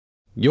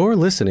You're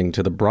listening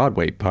to the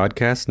Broadway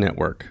Podcast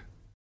Network.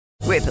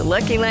 With the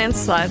Lucky Land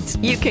Slots,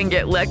 you can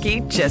get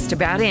lucky just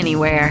about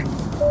anywhere.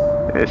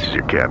 This is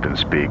your captain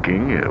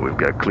speaking. We've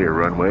got clear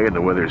runway and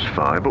the weather's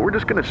fine, but we're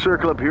just going to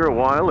circle up here a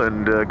while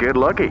and get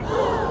lucky.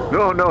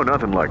 No,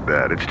 nothing like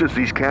that. It's just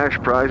these cash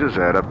prizes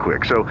add up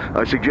quick. So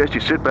I suggest you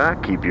sit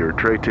back, keep your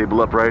tray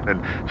table upright,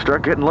 and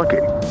start getting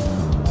lucky.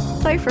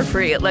 Play for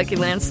free at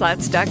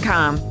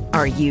LuckyLandSlots.com.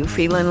 Are you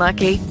feeling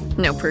lucky?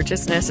 No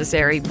purchase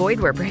necessary. Void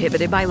where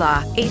prohibited by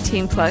law.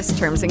 18+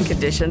 terms and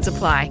conditions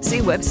apply. See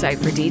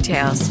website for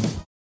details.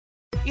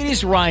 It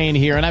is Ryan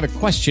here, and I have a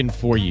question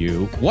for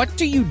you. What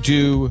do you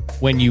do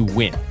when you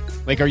win?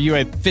 Like, are you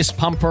a fist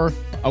pumper,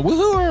 a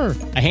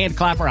woohooer, a hand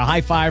clapper, a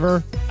high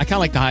fiver? I kind of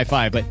like the high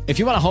five, but if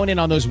you want to hone in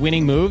on those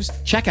winning moves,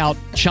 check out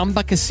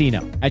Chumba Casino.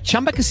 At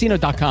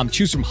ChumbaCasino.com,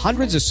 choose from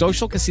hundreds of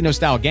social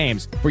casino-style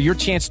games for your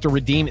chance to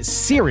redeem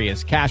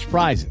serious cash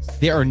prizes.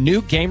 There are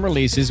new game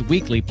releases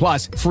weekly,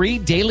 plus free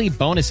daily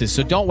bonuses,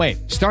 so don't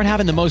wait. Start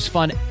having the most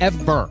fun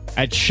ever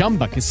at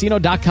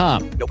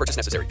ChumbaCasino.com. No purchase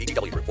necessary.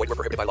 VGW Group. Void where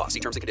prohibited by law. See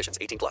terms and conditions.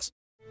 18+.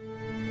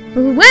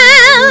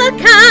 Welcome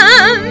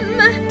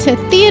to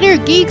Theater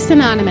Geeks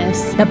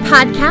Anonymous, the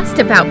podcast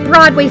about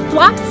Broadway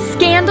flops,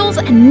 scandals,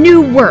 and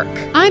new work.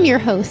 I'm your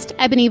host,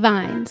 Ebony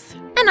Vines.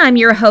 And I'm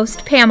your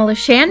host, Pamela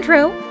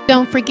Shandro.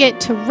 Don't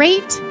forget to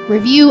rate,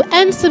 review,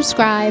 and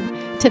subscribe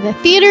to the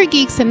Theater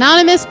Geeks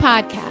Anonymous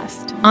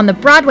podcast on the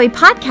Broadway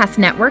Podcast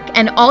Network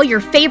and all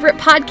your favorite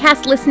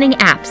podcast listening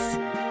apps.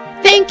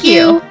 Thank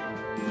you.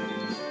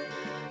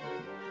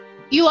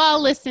 You all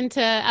listened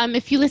to,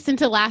 if you listened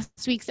to last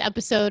week's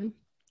episode,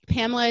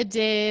 Pamela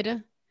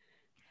did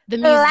the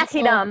musical.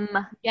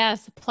 Platinum.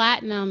 Yes,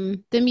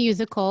 Platinum, the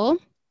musical.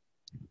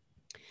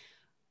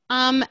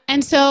 And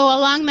so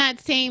along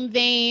that same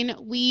vein,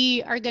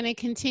 we are going to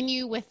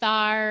continue with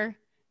our,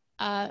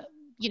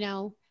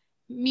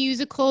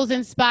 musicals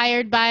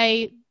inspired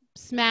by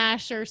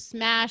Smash, or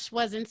Smash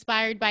was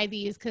inspired by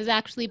these, because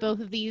actually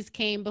both of these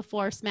came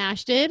before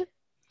Smash did.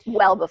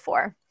 Well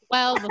before.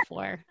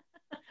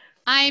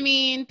 I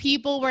mean,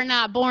 people were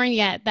not born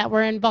yet that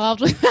were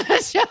involved with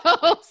that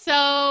show.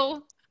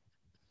 So,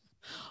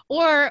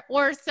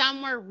 or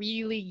some were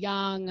really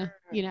young,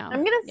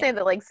 I'm going to say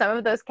that some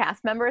of those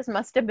cast members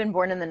must have been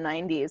born in the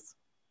 90s.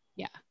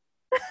 Yeah.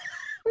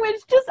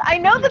 Which I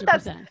know 100%.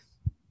 that's,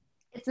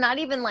 it's not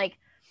even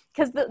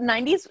because the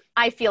 90s,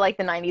 I feel like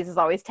the 90s is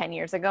always 10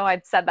 years ago.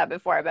 I've said that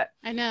before, but.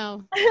 I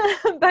know.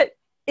 But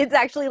it's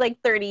actually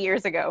 30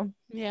 years ago.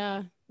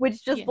 Yeah.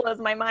 Which just blows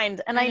my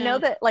mind. And I know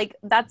that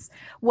that's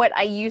what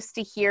I used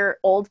to hear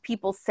old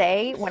people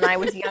say when I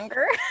was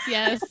younger.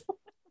 Yes.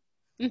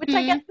 Which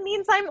I guess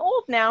means I'm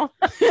old now.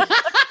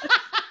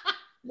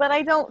 But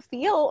I don't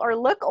feel or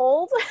look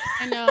old.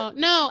 I know.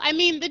 No, I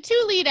mean, the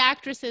two lead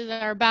actresses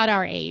are about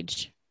our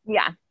age.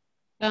 Yeah.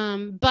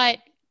 But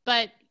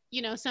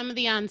some of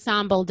the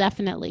ensemble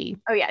definitely.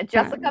 Oh yeah,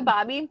 Jessica,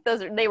 Bobby,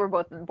 they were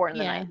both born in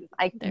the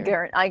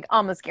 90s. I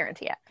almost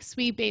guarantee it.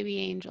 Sweet baby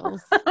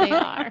angels. They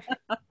are.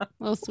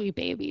 Little sweet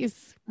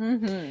babies.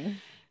 Mm-hmm.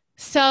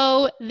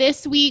 So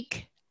this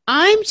week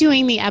I'm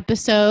doing the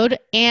episode,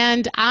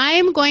 and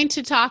I'm going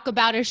to talk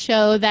about a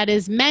show that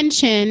is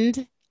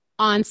mentioned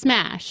on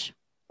Smash.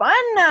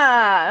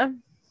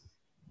 Fun!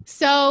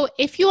 So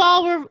if you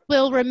all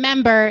will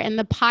remember in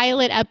the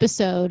pilot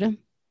episode,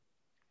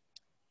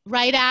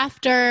 right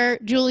after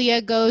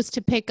Julia goes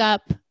to pick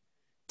up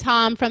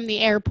Tom from the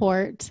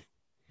airport,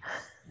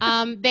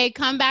 they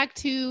come back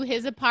to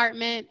his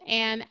apartment,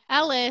 and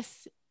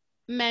Ellis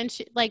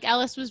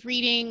was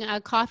reading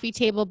a coffee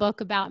table book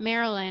about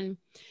Marilyn.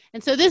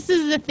 And so this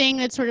is the thing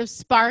that sort of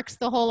sparks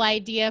the whole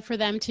idea for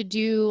them to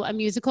do a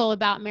musical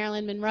about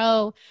Marilyn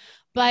Monroe.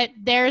 But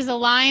there's a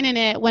line in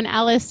it when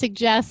Ellis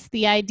suggests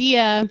the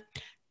idea,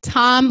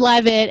 Tom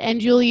Levitt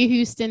and Julia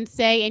Houston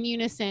say in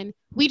unison,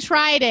 "We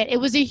tried it. It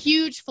was a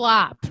huge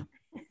flop."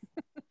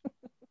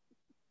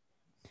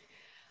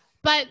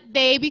 But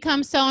they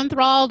become so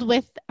enthralled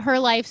with her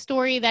life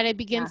story that it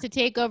begins to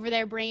take over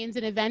their brains,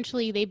 and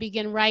eventually they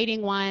begin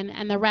writing one,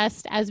 and the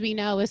rest, as we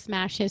know, is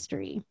Smash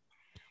history.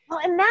 Well,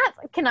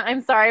 and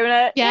I'm sorry, I'm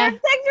going to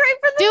text right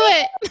for the Do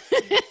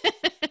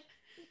it.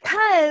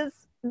 Because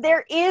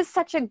there is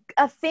such a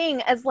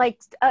thing as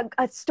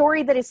a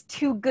story that is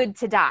too good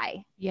to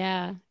die.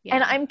 Yeah.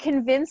 And I'm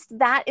convinced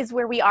that is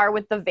where we are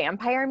with the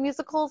vampire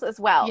musicals as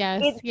well.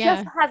 Yes, it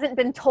just hasn't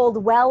been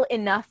told well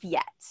enough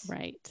yet.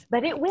 Right.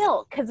 But it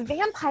will, because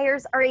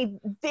vampires are a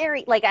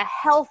very, a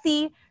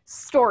healthy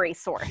story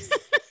source.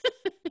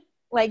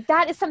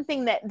 That is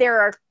something that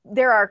there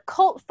are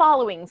cult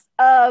followings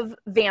of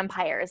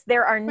vampires.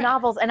 There are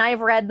novels, and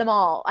I've read them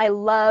all. I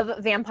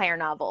love vampire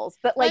novels.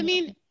 But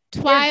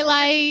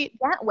Twilight.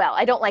 Well,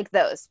 I don't like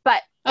those,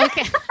 but.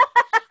 Okay.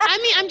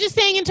 I'm just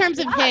saying in terms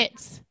of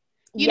hits.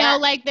 You know,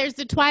 there's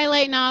the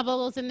Twilight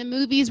novels, and the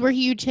movies were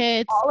huge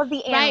hits. All of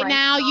the Anne right Rice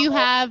now novels. you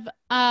have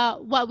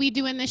What We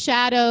Do in the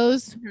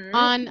Shadows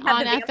on the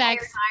FX. Vampire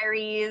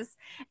Diaries,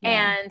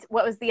 and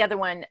what was the other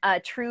one?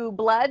 True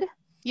Blood.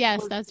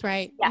 Yes, that's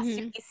right. Yeah,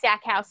 Mhm. Suki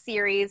Stackhouse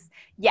series.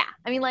 Yeah,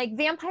 I mean, like,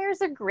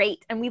 vampires are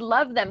great, and we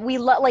love them. We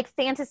love, like,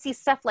 fantasy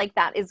stuff like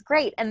that is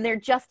great, and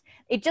it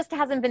just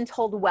hasn't been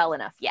told well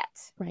enough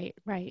yet. Right.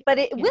 But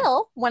it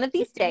will, one of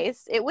these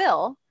days, it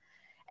will.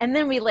 And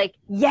then we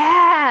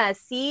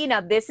see,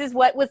 now this is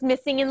what was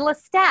missing in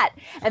Lestat,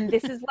 and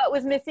this is what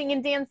was missing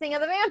in Dancing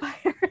of the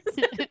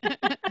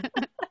Vampires.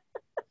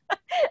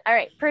 All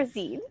right,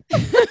 proceed.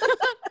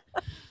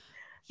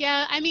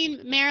 Yeah, I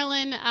mean,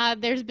 Marilyn,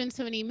 there's been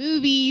so many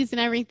movies and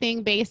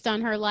everything based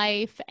on her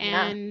life.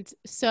 And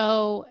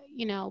so,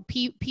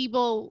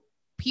 people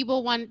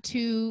want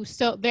to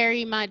so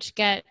very much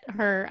get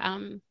her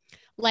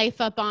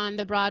life up on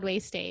the Broadway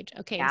stage.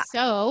 Okay,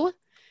 so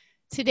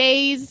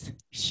today's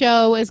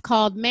show is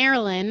called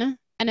Marilyn,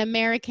 An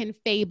American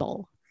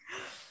Fable.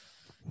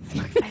 I'm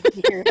so excited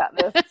to hear about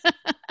this.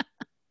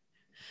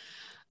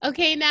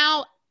 Okay,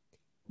 now,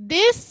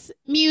 this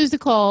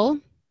musical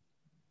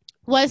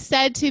was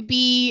said to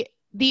be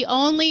the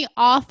only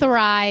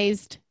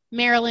authorized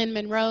Marilyn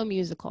Monroe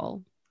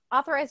musical.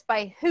 Authorized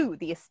by who?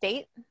 The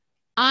estate?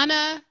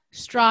 Anna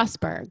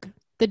Strasberg,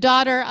 the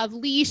daughter of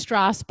Lee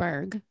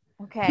Strasberg,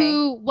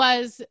 who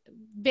was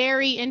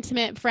very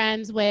intimate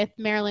friends with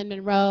Marilyn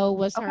Monroe,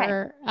 was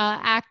her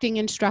acting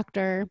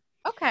instructor.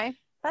 Okay,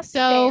 that's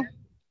so fair.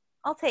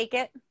 I'll take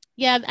it.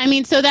 Yeah, I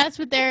mean, so that's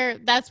what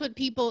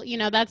people,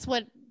 that's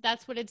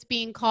what it's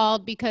being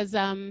called, because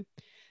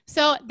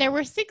so there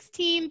were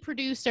 16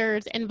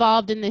 producers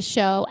involved in this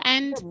show.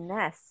 And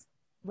goodness.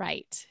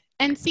 Right.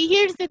 And see,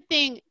 here's the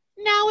thing.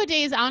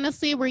 Nowadays,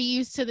 honestly, we're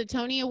used to the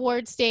Tony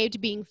Award stage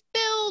being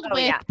filled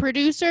with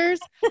producers,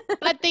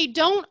 but they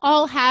don't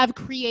all have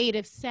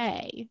creative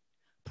say.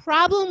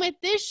 Problem with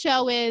this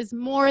show is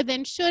more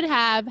than should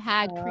have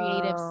had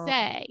creative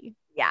say.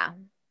 Yeah.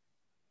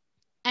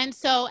 And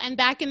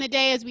back in the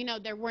day, as we know,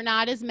 there were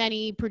not as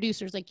many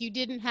producers. Like, you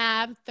didn't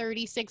have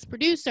 36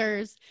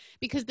 producers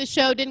because the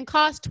show didn't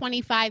cost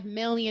 $25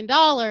 million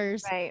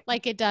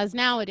like it does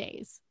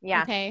nowadays.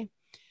 Yeah. Okay.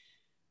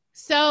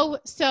 So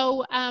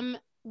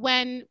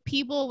when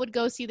people would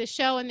go see the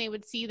show and they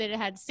would see that it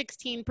had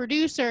 16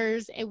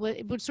 producers, it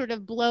would sort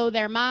of blow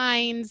their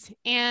minds.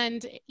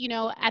 And,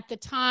 at the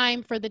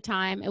time,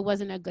 it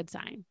wasn't a good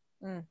sign.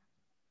 Mm.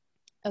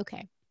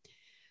 Okay.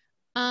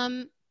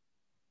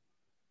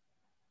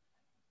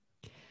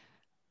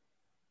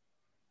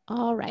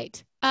 All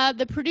right.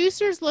 The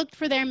producers looked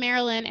for their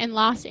Marilyn in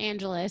Los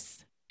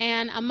Angeles,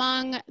 and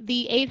among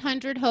the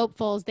 800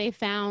 hopefuls, they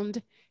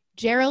found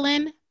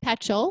Geraldine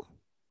Petchel.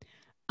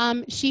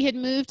 She had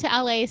moved to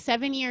LA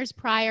 7 years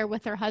prior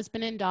with her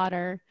husband and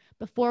daughter.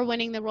 Before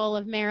winning the role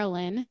of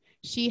Marilyn,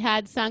 she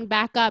had sung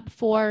backup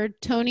for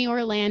Tony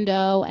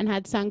Orlando and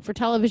had sung for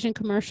television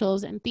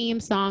commercials and theme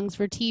songs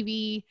for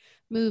TV,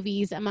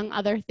 movies, among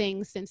other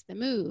things, since the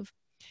move.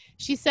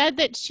 She said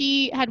that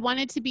she had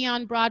wanted to be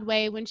on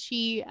Broadway when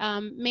she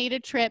made a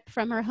trip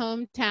from her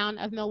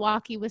hometown of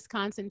Milwaukee,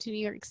 Wisconsin to New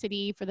York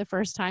City for the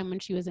first time when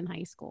she was in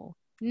high school.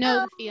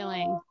 Know the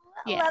feeling.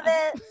 Yeah. Love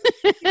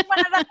it. You're one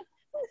of us.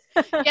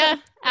 Yeah,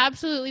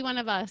 absolutely one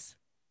of us.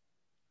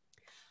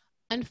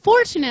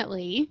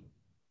 Unfortunately,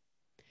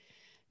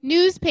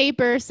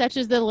 newspapers such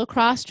as the La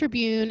Crosse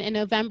Tribune in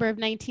November of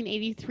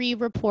 1983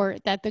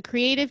 report that the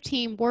creative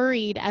team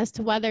worried as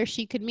to whether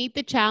she could meet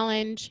the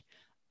challenge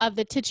of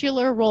the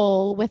titular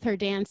role with her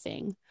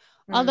dancing.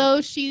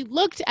 Although she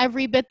looked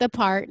every bit the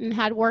part and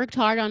had worked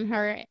hard on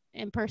her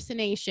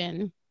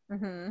impersonation,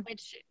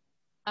 which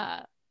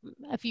a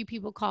few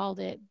people called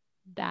it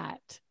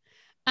that.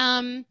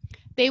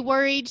 They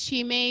worried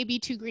she may be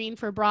too green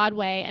for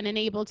Broadway and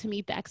unable to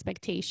meet the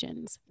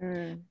expectations.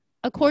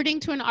 According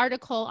to an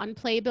article on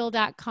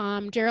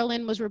Playbill.com,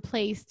 Geraldine was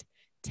replaced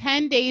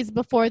 10 days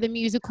before the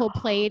musical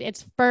played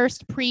its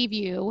first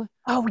preview.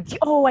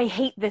 Oh, I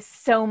hate this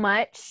so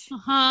much.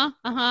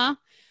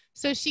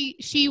 So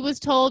she was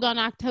told on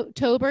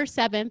October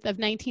 7th of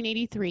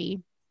 1983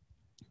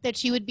 that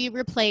she would be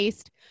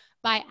replaced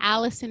by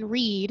Allison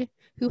Reed,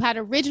 who had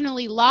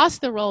originally lost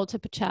the role to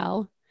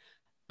Petchel,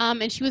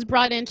 and she was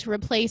brought in to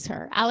replace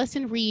her.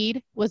 Allison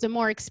Reed was a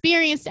more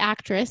experienced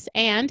actress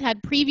and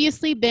had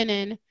previously been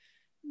in,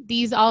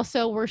 these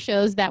also were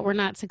shows that were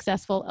not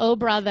successful, Oh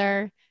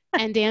Brother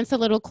and Dance a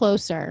Little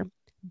Closer.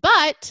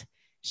 But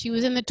she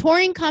was in the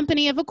touring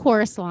company of A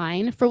Chorus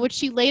Line, for which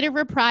she later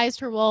reprised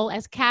her role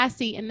as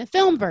Cassie in the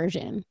film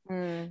version.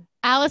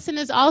 Allison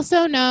is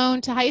also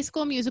known to High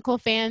School Musical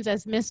fans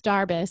as Miss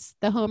Darbus,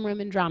 the homeroom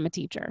and drama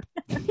teacher.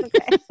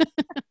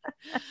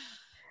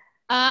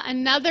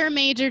 Another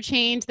major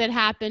change that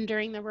happened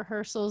during the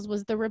rehearsals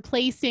was the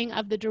replacing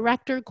of the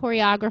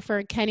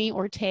director-choreographer Kenny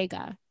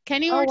Ortega.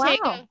 Kenny Ortega,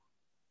 wow.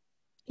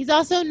 He's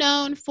also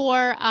known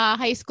for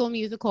High School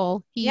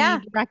Musical. He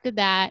directed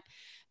that.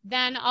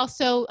 Then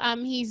also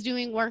he's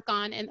doing work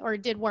on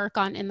did work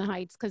on In the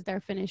Heights because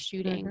they're finished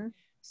shooting.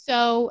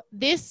 So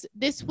this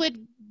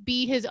would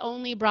be his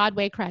only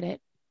Broadway credit.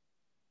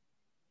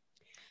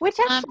 Which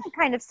actually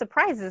kind of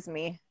surprises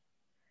me.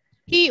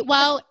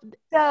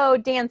 So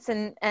dance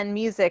and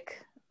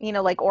music,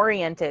 like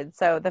oriented.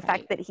 So the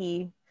fact that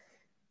he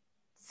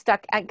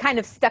kind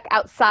of stuck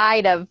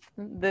outside of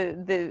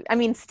I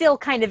mean, still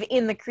kind of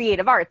in the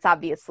creative arts,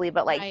 obviously,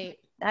 but like, Right.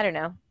 I don't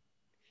know.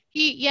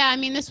 I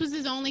mean, this was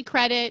his only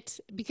credit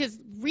because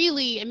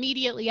really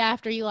immediately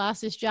after he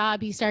lost his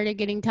job, he started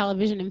getting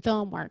television and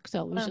film work.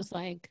 So it was just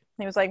like,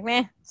 He was like,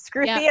 meh,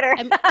 screw Yeah, theater.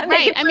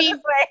 right. I mean,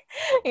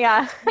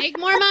 yeah. make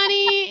more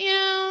money,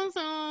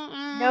 so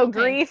No okay.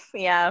 grief.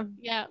 Yeah.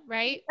 Yeah,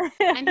 right.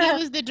 And he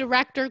was the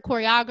director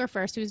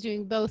choreographer, so he was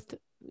doing both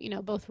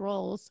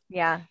roles.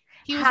 Yeah.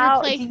 He was Do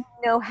replaced. you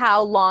know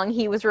how long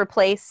he was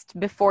replaced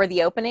before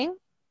the opening?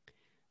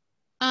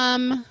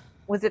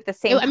 Was it the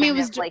same? I mean, it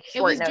was notice?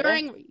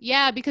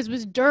 because it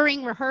was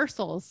during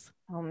rehearsals.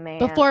 Oh man.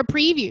 Before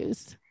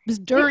previews. It was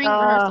during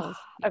rehearsals.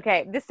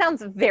 Okay, this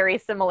sounds very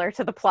similar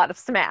to the plot of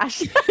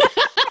Smash.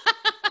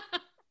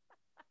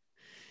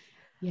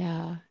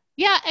 Yeah.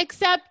 Yeah,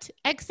 except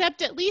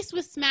at least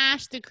with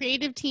Smash, the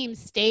creative team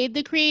stayed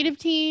the creative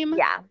team.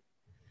 Yeah.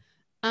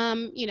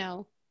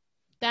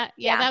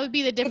 That would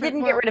be the difference. They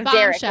didn't get rid of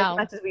Derek as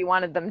much as we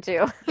wanted them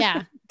to.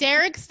 Yeah.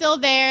 Derek's still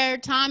there.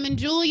 Tom and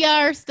Julia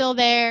are still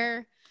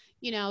there.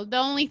 The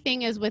only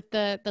thing is with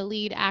the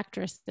lead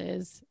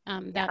actresses,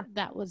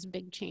 that was a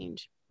big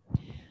change.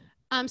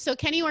 So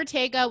Kenny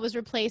Ortega was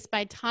replaced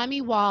by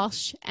Tommy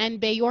Walsh and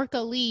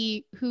Bayorka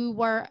Lee, who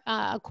were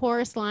a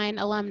Chorus Line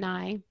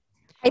alumni.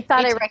 I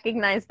thought I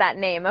recognized that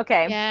name.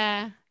 Okay.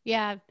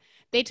 Yeah.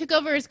 They took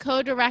over as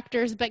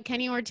co-directors, but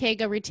Kenny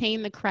Ortega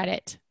retained the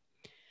credit.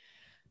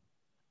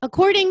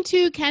 According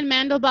to Ken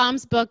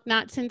Mandelbaum's book,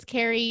 Not Since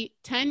Carrie,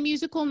 10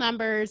 musical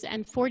numbers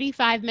and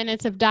 45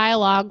 minutes of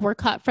dialogue were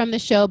cut from the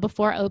show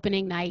before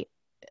opening night.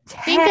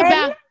 10? Think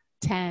about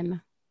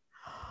 10.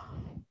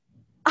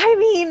 I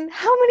mean,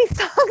 how many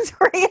songs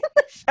were in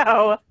the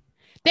show?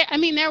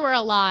 There were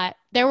a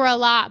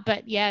lot.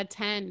 But yeah,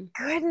 10.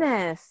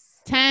 Goodness.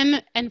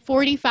 10 and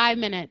 45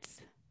 minutes.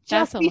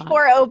 Just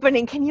before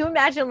opening. Can you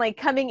imagine like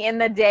coming in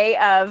the day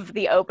of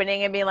the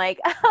opening and being like,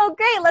 oh,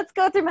 great, let's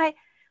go through my...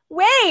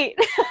 Wait,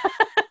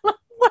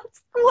 what?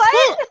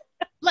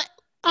 Well,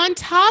 on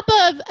top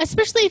of,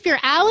 especially if you're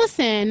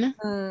Allison,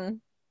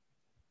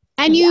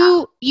 and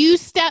you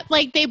step,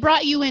 like they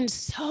brought you in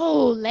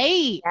so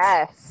late.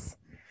 Yes.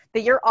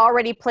 That you're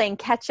already playing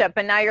catch up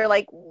and now you're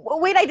like,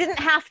 wait, I didn't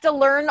have to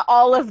learn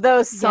all of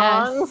those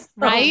songs. Yes,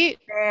 right?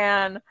 Oh,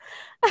 man.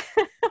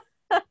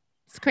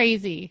 It's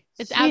crazy.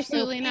 It's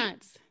absolutely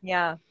nuts.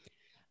 Yeah.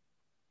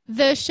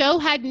 The show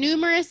had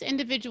numerous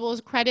individuals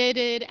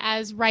credited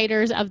as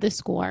writers of the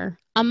score.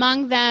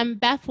 Among them,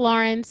 Beth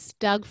Lawrence,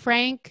 Doug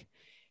Frank,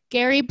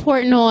 Gary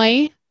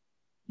Portnoy,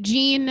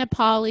 Gene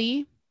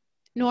Napoli,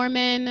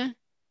 Norman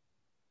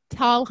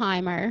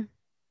Thalheimer.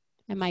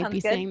 I might be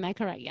saying that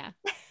correct. Yeah.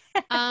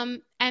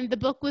 And the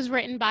book was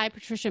written by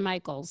Patricia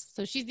Michaels.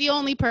 So she's the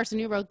only person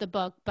who wrote the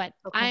book. But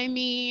I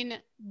mean,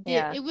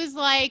 it was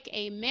like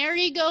a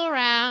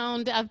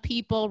merry-go-round of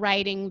people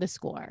writing the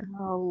score.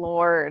 Oh,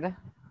 Lord.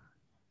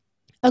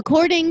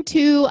 According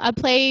to a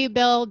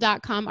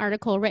Playbill.com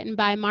article written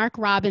by Mark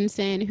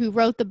Robinson, who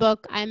wrote the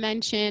book I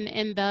mentioned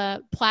in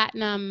the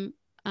Platinum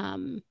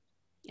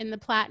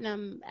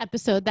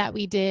episode that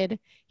we did,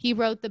 he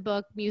wrote the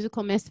book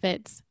Musical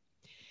Misfits.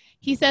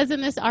 He says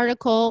in this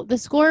article, the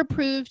score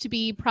proved to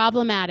be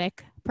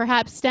problematic,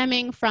 perhaps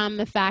stemming from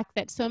the fact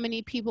that so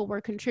many people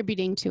were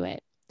contributing to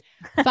it.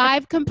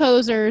 5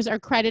 composers are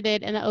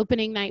credited in the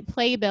opening night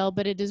playbill,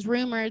 but it is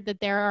rumored that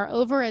there are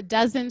over a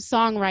dozen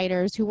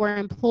songwriters who were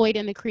employed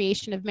in the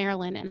creation of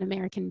Marilyn and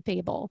American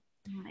Fable.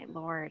 Oh, my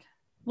Lord.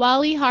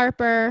 Wally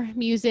Harper,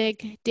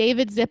 music,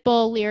 David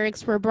Zippel,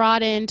 lyrics were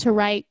brought in to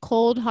write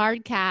Cold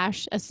Hard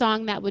Cash, a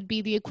song that would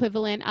be the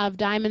equivalent of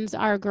Diamonds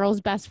Are a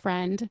Girl's Best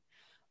Friend.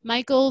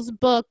 Michael's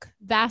book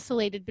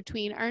vacillated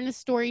between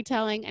earnest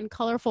storytelling and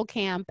colorful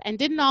camp and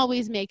didn't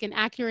always make an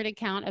accurate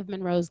account of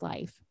Monroe's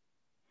life.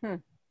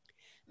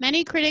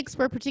 Many critics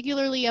were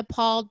particularly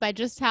appalled by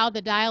just how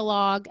the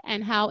dialogue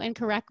and how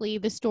incorrectly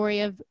the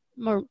story of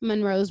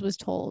Monroe's was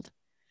told.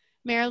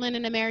 Marilyn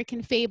and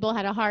American Fable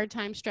had a hard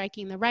time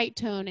striking the right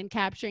tone and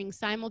capturing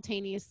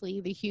simultaneously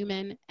the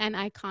human and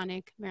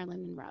iconic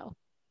Marilyn Monroe.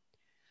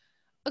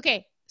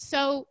 Okay,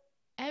 so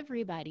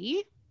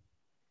everybody,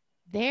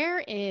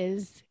 there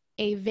is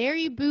a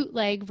very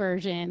bootleg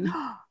version.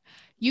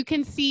 You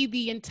can see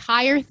the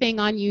entire thing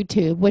on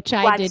YouTube, which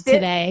I did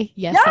today.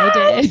 Yes, I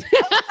did.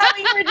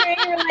 You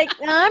were like,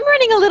 I'm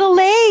running a little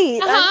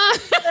late.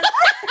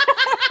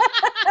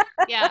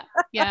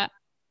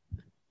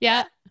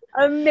 Yeah.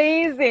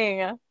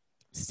 Amazing.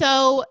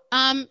 So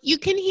you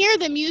can hear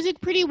the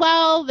music pretty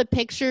well. The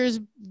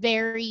picture's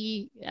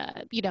very,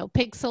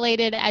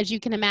 pixelated, as you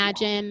can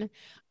imagine.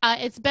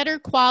 It's better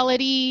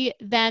quality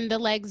than the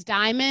Legs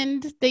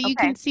Diamond that you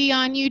can see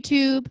on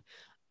YouTube.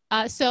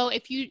 So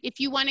if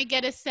you want to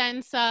get a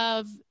sense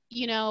of,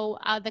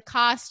 the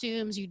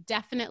costumes, you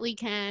definitely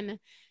can.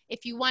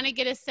 If you want to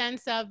get a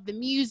sense of the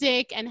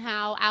music and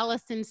how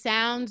Allison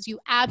sounds, you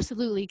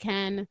absolutely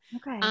can.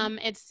 Okay.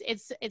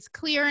 It's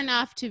clear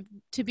enough to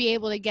be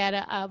able to get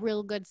a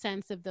real good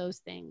sense of those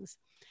things.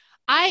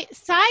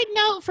 Side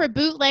note for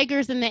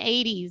bootleggers in the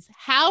 80s,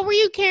 how were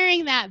you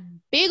carrying that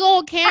big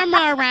old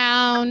camera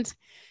around?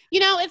 You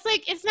know,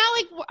 it's not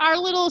like our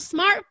little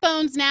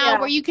smartphones now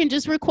where you can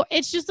just record.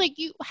 It's just like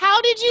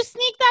how did you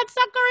sneak that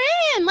sucker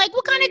in? Like,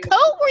 what kind of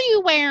coat were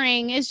you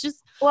wearing? It's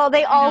just. Well,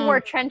 they all wore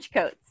trench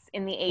coats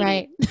in the 80s.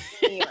 Right.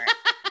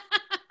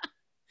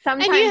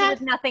 Sometimes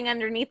with nothing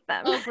underneath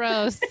them. Oh,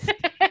 gross.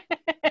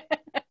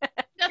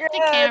 Just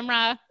a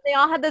camera. They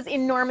all had those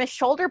enormous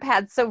shoulder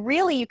pads. So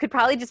really, you could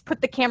probably just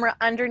put the camera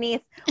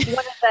underneath one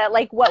of the,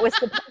 like, what was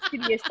supposed to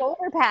be a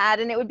shoulder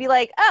pad. And it would be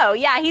like, oh,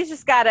 yeah, he's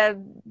just got a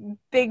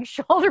big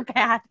shoulder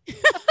pad.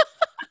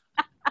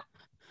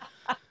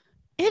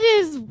 It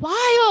is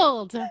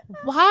wild.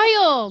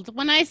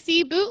 When I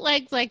see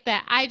bootlegs like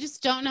that, I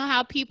just don't know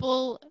how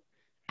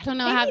I don't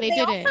know how they did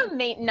it. They also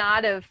may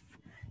not have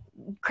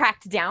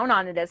cracked down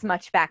on it as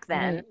much back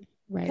then.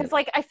 Right. Because,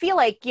 like, I feel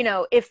like, you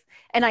know,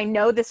 and I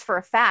know this for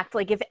a fact,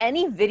 like, if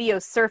any video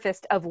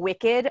surfaced of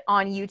Wicked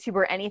on YouTube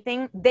or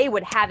anything, they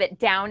would have it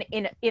down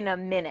in a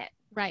minute.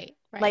 Right.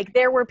 Like,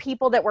 there were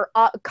people that were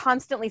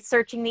constantly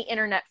searching the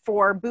internet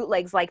for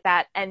bootlegs like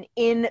that. And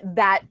in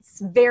that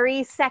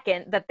very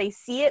second that they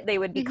see it, they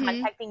would be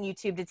contacting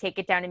YouTube to take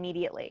it down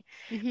immediately.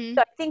 So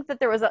I think that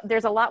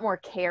there's a lot more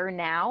care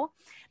now.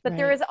 But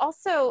there is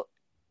also,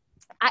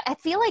 I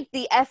feel like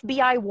the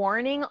FBI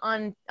warning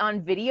on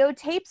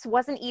videotapes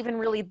wasn't even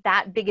really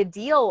that big a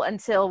deal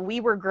until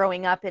we were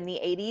growing up in the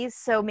 80s.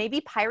 So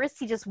maybe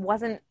piracy just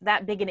wasn't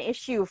that big an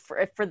issue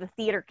for the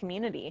theater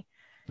community.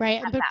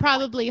 Right, but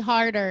probably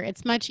harder.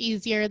 It's much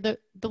easier. The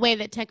way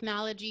that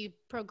technology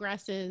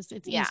progresses,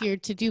 it's easier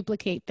to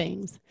duplicate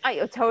things.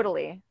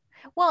 Totally.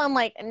 Well, and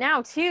like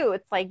now too,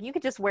 it's like you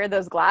could just wear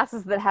those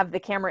glasses that have the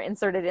camera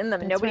inserted in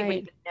them and nobody would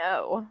even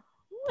know.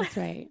 That's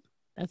right.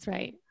 That's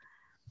right.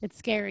 It's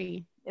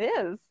scary. It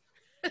is.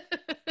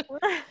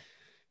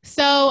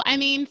 So, I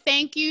mean,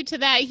 thank you to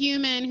that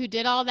human who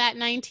did all that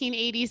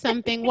 1980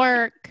 something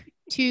work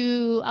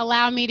to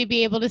allow me to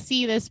be able to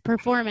see this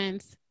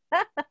performance.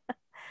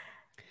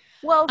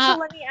 Well, so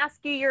let me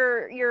ask you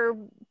your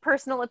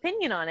personal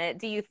opinion on it.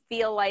 Do you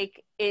feel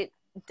like it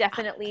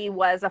definitely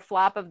was a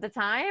flop of the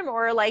time,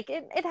 or like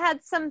it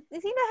had some, you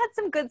know, had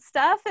some good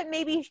stuff that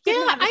maybe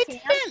didn't have a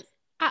chance?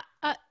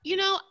 I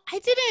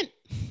didn't.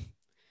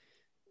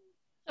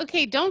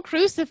 Okay, don't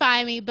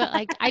crucify me, but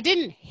like I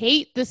didn't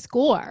hate the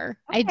score.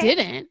 Okay. I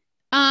didn't.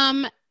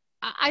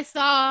 I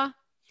saw,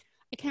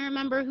 I can't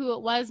remember who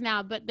it was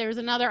now, but there's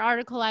another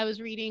article I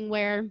was reading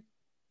where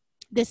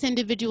this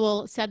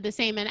individual said the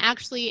same. And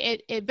actually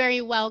it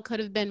very well could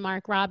have been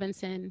Mark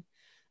Robinson,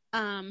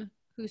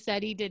 who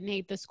said he didn't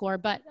hate the score.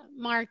 But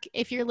Mark,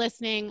 if you're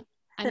listening,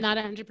 I'm not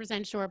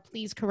 100% sure.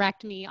 Please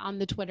correct me on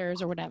the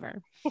Twitters or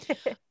whatever.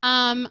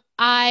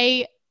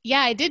 I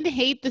didn't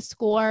hate the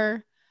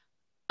score.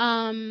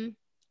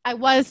 I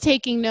was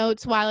taking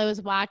notes while I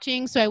was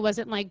watching, so I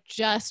wasn't like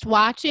just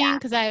watching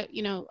because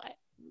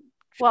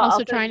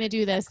also trying to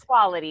do this.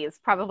 Quality is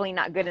probably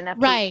not good enough.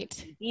 Right.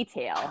 To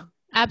detail.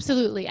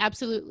 Absolutely.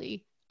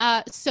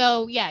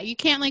 So yeah, you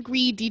can't like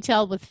read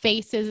detail with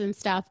faces and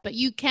stuff, but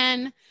you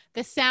can,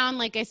 the sound,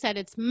 like I said,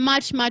 it's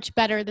much, much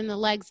better than the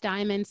Legs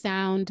Diamond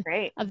sound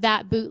of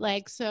that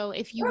bootleg. So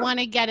if you want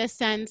to get a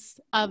sense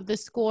of the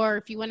score,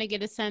 if you want to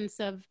get a sense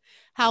of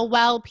how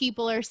well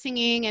people are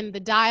singing and the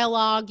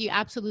dialogue, you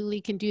absolutely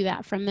can do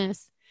that from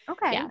this.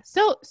 Okay. Yeah.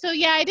 So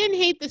yeah, I didn't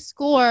hate the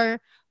score,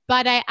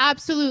 but I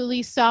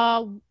absolutely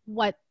saw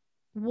what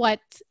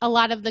a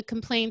lot of the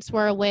complaints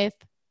were with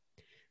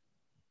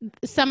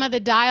some of the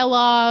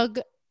dialogue,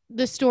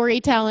 the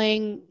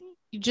storytelling,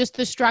 just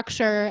the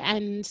structure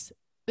and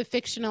the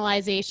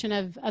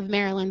fictionalization of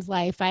Marilyn's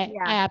life. I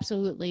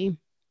absolutely,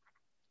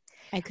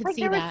 I could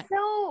see that.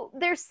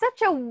 There's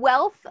such a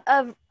wealth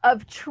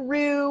of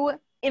true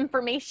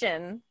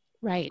information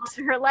on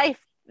her life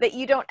that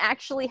you don't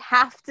actually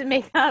have to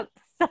make up.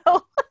 So,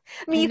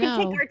 I mean, you can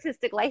take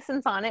artistic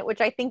license on it,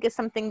 which I think is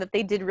something that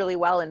they did really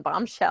well in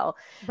Bombshell.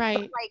 Right.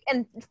 But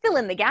and fill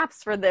in the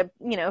gaps for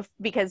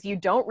because you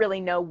don't really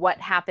know what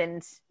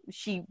happened.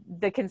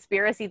 The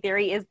conspiracy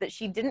theory is that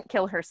she didn't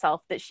kill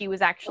herself, that she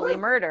was actually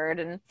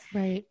murdered.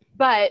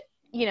 But,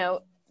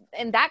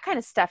 and that kind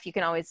of stuff you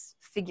can always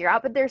figure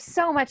out. But there's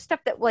so much stuff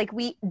that like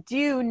we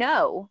do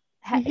know,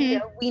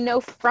 we know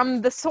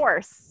from the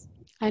source.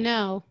 I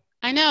know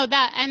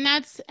that. And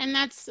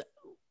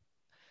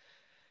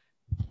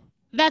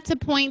that's a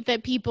point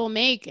that people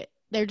make.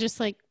 They're just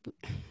like,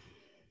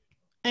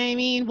 I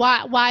mean,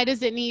 why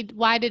did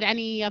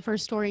any of her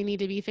story need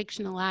to be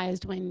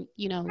fictionalized when,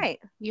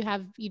 you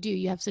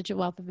have such a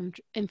wealth of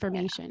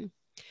information.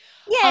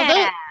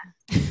 Yeah.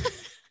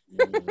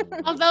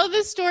 Although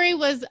the story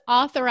was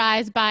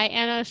authorized by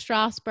Anna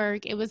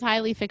Strasberg, it was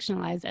highly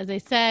fictionalized. As I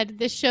said,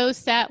 the show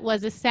set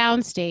was a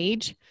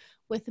soundstage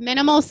with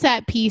minimal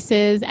set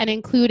pieces and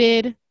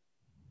included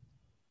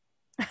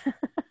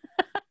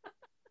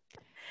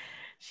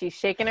She's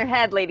shaking her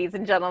head, ladies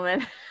and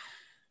gentlemen.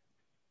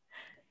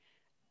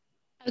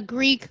 A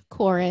Greek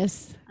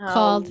chorus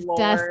called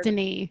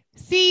Destiny.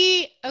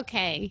 See,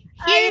 okay.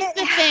 Here's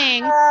the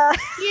thing.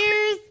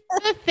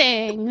 the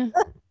thing.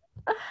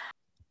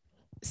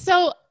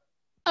 So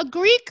a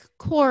Greek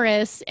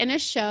chorus in a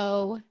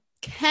show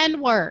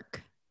can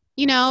work.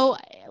 You know,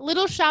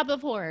 Little Shop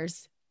of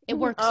Horrors. It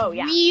works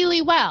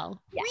really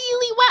well. Yeah.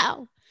 Really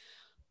well.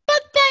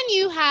 But then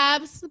you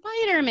have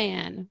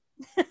Spider-Man.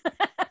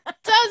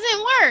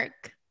 Doesn't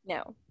work.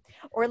 No.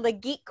 Or the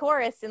Geek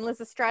Chorus in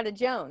Lysistrata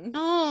Jones.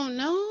 Oh,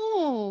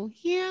 no.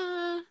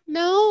 Yeah.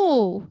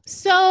 No.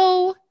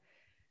 So,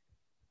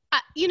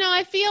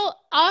 I feel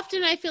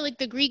like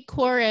the Greek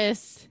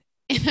chorus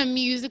in a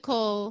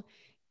musical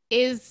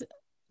is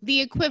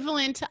the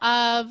equivalent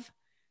of, and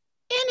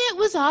it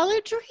was all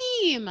a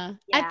dream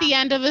at the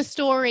end of a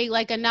story,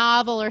 like a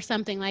novel or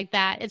something like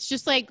that. It's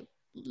just like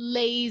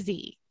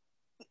lazy.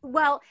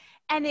 Well,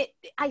 and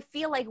I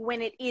feel like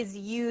when it is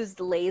used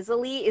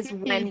lazily is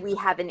when we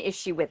have an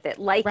issue with it,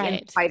 like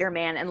in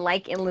Spider-Man and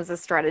like in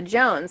Lysistrata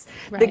Jones.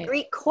 The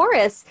Greek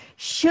chorus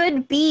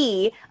should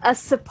be a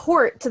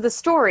support to the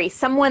story,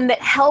 someone that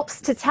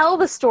helps to tell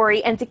the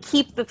story and to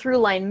keep the through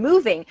line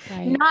moving,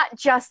 not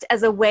just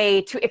as a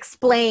way to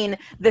explain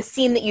the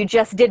scene that you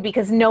just did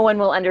because no one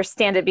will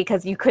understand it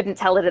because you couldn't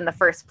tell it in the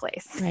first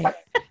place. Right.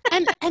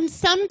 and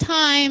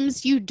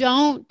sometimes you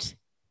don't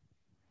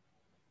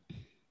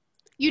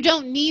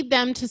need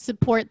them to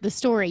support the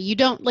story. You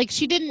don't, like,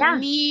 she didn't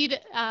need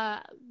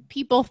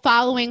people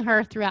following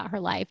her throughout her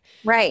life.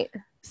 Right.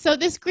 So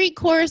this Greek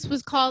chorus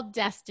was called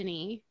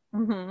Destiny.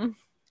 Mm-hmm.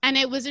 And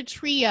it was a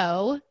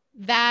trio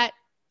that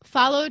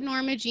followed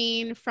Norma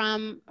Jean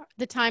from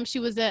the time she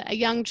was a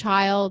young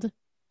child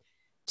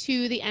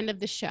to the end of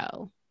the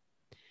show.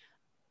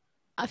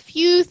 A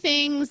few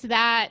things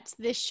that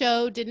this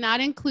show did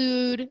not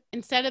include: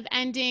 instead of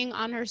ending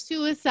on her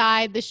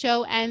suicide, the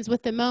show ends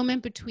with the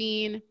moment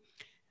between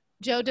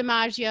Joe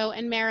DiMaggio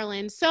and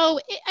Marilyn. So,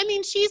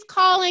 she's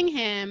calling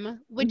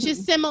him, which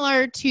is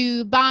similar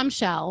to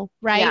Bombshell,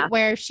 right? Yeah.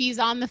 Where she's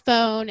on the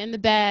phone in the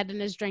bed and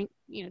is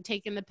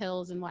taking the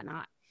pills and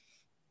whatnot.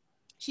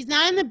 She's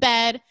not in the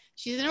bed.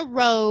 She's in a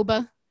robe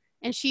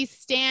and she's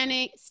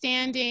standing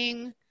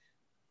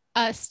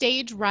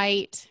stage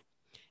right.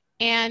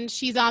 And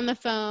she's on the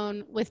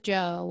phone with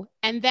Joe.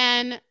 And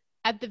then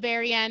at the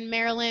very end,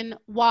 Marilyn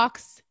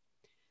walks.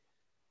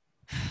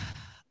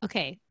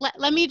 Okay,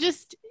 let me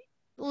just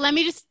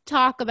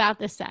talk about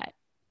the set.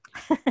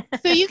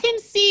 So you can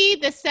see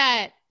the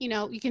set,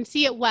 you can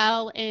see it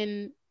well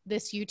in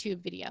this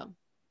YouTube video.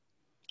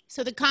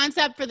 So the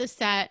concept for the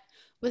set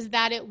was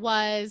that it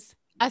was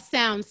a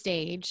sound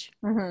stage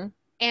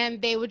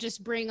and they would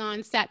just bring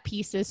on set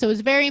pieces. So it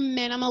was very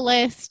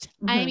minimalist.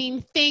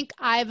 Think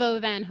Ivo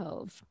Van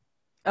Hove.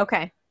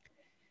 Okay.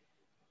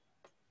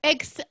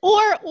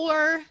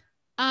 Or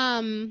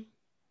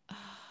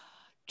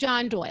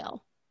John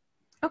Doyle.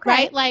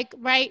 Okay.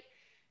 Right?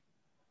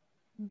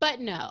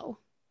 But no.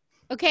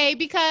 Okay,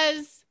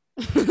 because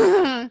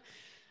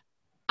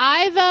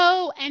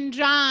Ivo and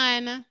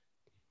John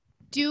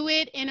do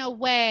it in a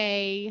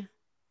way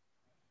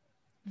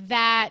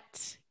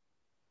that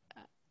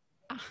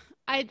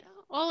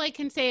all I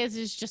can say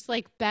is just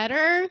like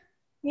better.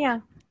 Yeah.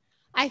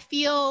 I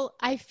feel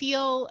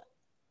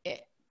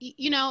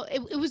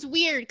it was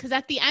weird because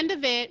at the end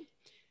of it,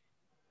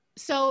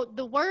 so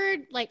the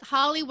word like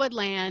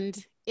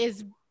Hollywoodland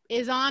is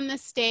on the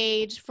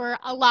stage for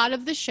a lot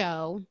of the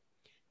show.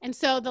 And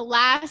so the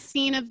last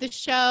scene of the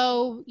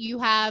show, you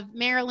have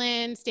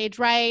Marilyn stage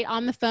right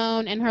on the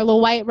phone in her little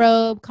white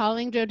robe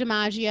calling Joe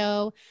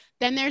DiMaggio.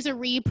 Then there's a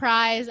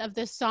reprise of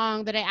this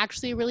song that I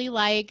actually really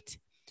liked.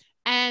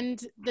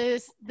 And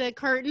the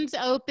curtains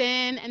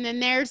open and then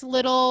there's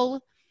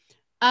little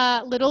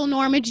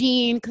Norma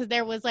Jean, because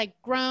there was like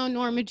grown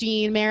Norma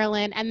Jean,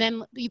 Marilyn, and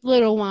then the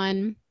little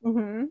one.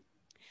 Mm-hmm.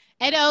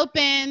 It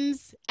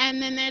opens,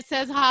 and then it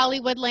says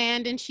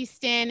Hollywoodland, and she's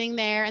standing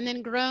there. And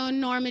then grown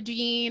Norma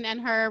Jean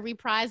and her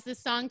reprise the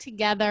song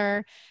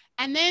together.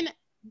 And then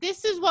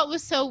this is what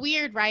was so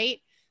weird, right?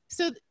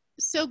 So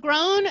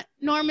grown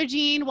Norma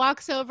Jean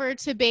walks over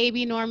to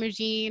baby Norma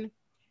Jean,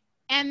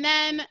 and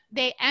then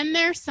they end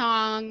their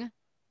song,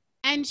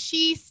 and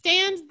she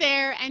stands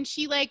there, and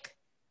she like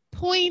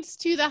points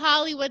to the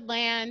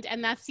Hollywoodland,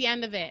 and that's the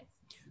end of it.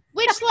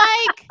 Which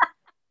like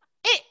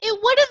it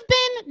would have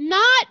been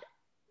not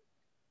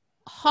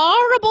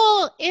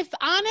horrible if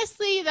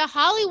honestly the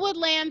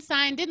Hollywoodland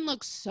sign didn't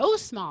look so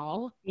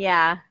small.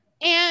 Yeah.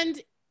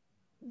 And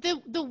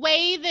the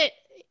way that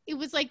it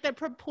was like the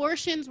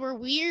proportions were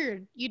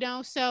weird,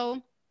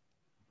 so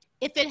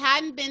if it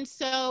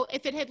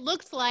had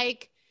looked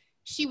like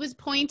she was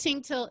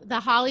pointing to the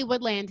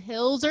Hollywoodland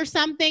Hills or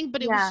something,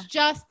 but it was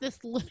just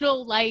this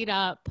little light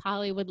up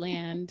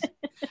Hollywoodland.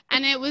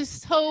 And it was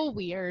so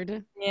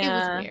weird. Yeah. It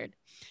was weird.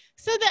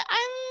 So that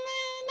I'm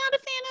not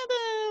a fan of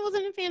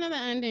wasn't a fan of the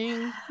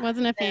ending.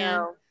 Wasn't a fan.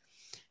 No.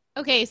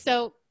 Okay,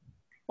 so.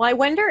 Well, I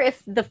wonder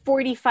if the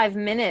 45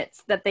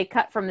 minutes that they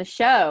cut from the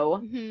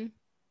show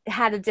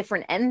had a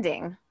different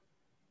ending.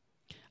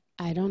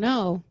 I don't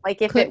know.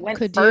 Like if it went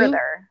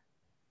further.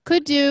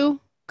 Could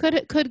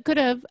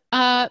have.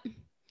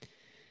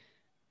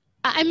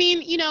 I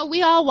mean, you know,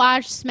 we all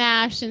watch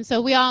Smash, and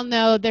so we all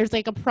know there's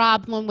like a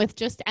problem with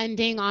just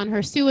ending on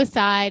her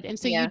suicide. And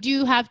so Yeah. you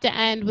do have to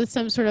end with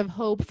some sort of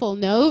hopeful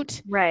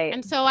note. Right.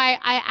 And so I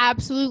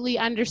absolutely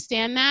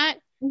understand that.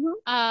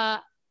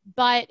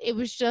 But it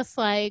was just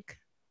like,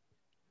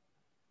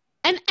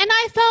 and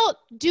I felt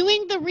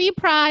doing the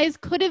reprise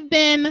could have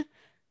been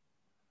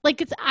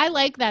like, I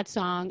like that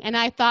song, and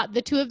I thought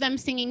the two of them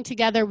singing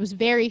together was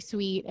very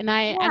sweet, and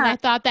I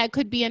thought that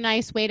could be a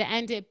nice way to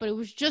end it, but it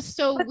was just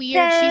so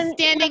weird. She's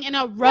standing in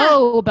a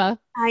robe.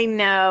 I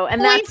know.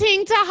 And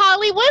pointing to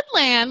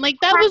Hollywoodland. Like,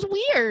 that was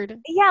weird.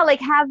 Yeah,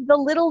 like have the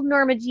little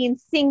Norma Jean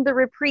sing the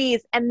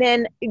reprise, and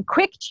then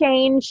quick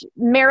change,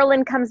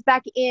 Marilyn comes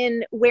back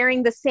in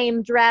wearing the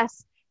same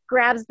dress,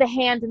 grabs the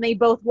hand, and they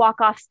both walk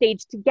off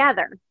stage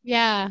together.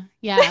 Yeah.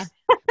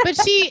 But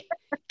she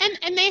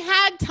and they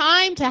had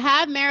time to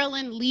have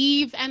Marilyn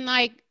leave, and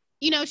like,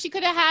 you know, she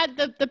could have had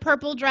the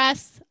purple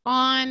dress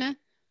on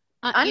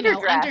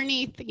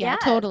underneath. Yeah,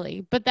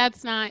 totally. But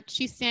that's not,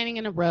 she's standing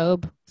in a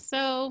robe.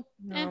 So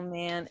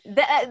man,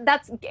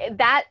 that's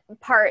that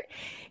part.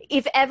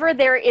 If ever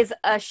there is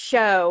a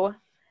show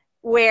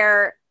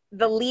where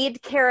the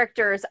lead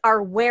characters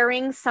are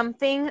wearing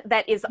something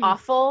that is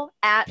awful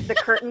at the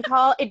curtain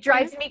call, it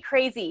drives me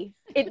crazy.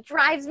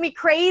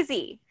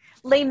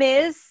 Les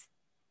Mis,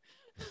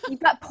 you've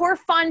got poor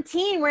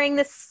Fantine wearing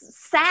this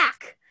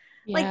sack.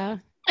 Yeah.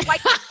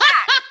 Like sack.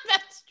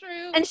 That's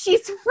true. And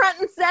she's front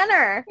and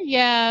center.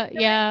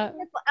 Yeah.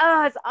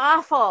 It's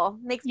awful.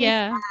 Makes me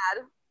sad.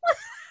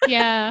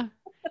 Yeah.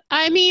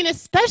 I mean,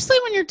 especially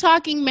when you're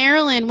talking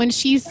Marilyn, when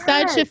she's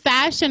such a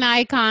fashion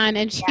icon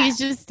and she's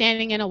just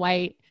standing in a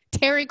white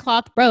terry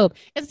cloth robe.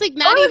 It's like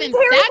not even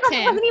satin.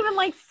 It wasn't even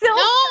like silk.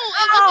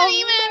 No,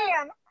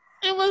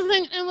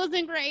 it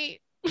wasn't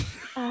great.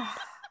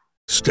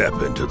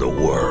 Step into the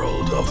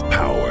world of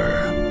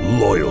power,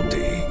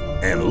 loyalty,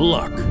 and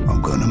luck.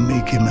 I'm gonna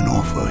make him an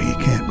offer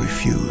he can't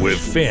refuse. With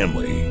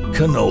family,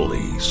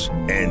 cannolis,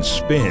 and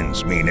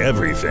spins mean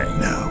everything.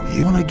 Now,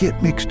 you wanna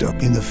get mixed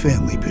up in the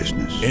family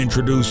business.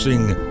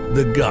 Introducing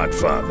The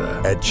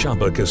Godfather at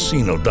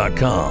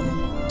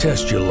ChumbaCasino.com.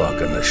 Test your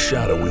luck in the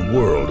shadowy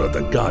world of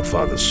The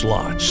Godfather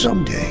slot.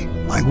 Someday,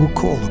 I will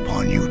call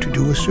upon you to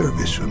do a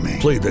service for me.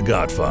 Play The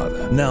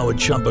Godfather now at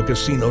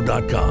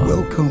ChumbaCasino.com.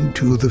 Welcome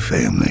to the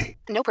family.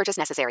 No purchase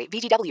necessary.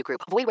 VGW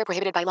Group. Void where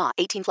prohibited by law.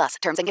 18+.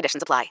 Terms and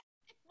conditions apply.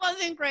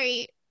 Wasn't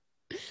great.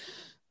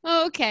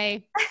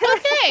 Okay.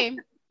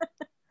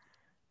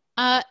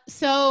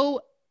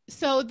 So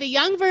the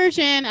young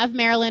version of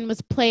Marilyn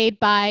was played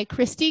by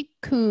Christy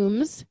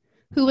Coombs,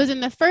 who was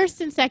in the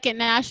first and second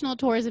national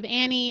tours of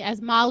Annie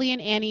as Molly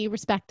and Annie,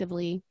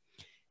 respectively.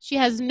 She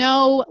has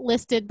no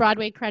listed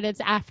Broadway credits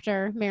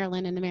after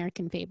Marilyn in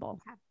American Fable.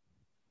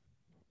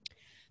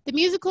 The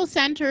musical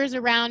centers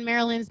around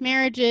Marilyn's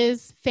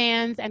marriages,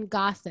 fans, and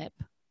gossip.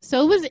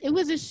 So it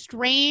was a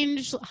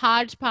strange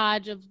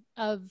hodgepodge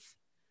of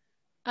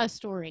a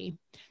story.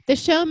 The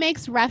show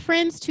makes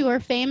reference to her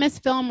famous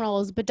film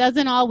roles, but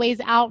doesn't always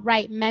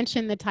outright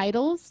mention the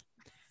titles.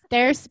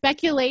 There's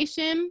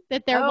speculation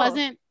that there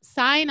wasn't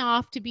sign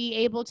off to be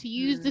able to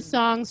use the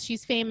songs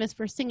she's famous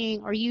for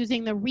singing or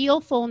using the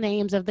real full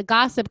names of the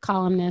gossip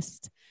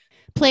columnist,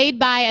 played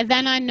by a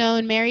then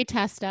unknown Mary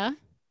Testa.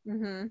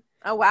 Mm-hmm.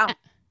 Oh, wow.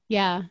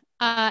 Yeah.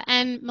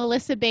 And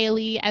Melissa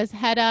Bailey as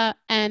Hedda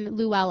and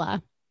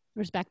Luella,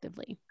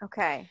 respectively.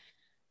 Okay.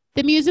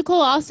 The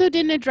musical also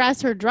didn't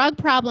address her drug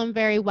problem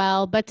very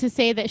well, but to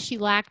say that she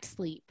lacked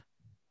sleep.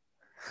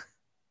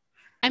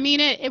 I mean,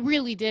 it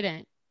really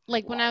didn't.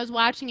 Like when I was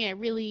watching it,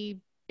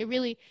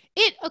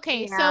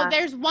 so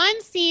there's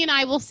one scene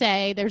I will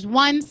say,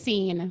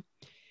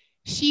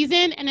 she's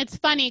in, and it's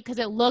funny because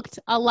it looked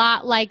a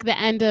lot like the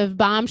end of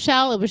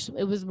Bombshell.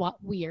 It was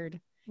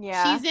weird.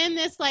 Yeah. She's in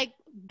this like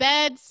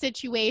bed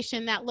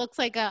situation that looks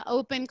like an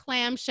open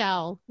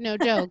clamshell, no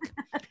joke.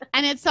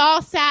 And it's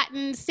all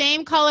satin,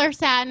 same color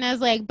satin as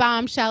like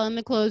Bombshell in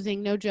the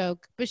closing, no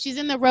joke. But she's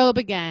in the robe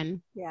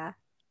again. Yeah.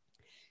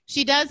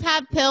 She does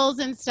have pills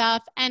and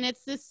stuff, and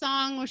it's this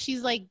song where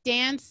she's like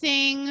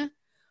dancing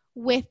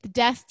with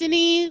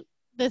Destiny,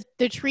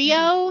 the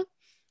trio,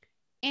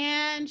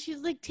 and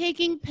she's like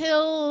taking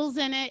pills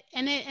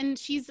and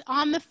she's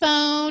on the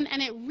phone,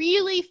 and it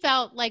really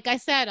felt, like I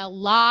said, a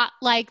lot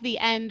like the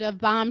end of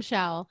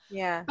Bombshell.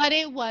 Yeah. But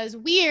it was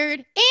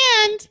weird,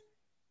 and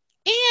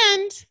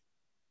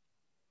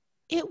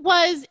it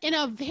was in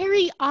a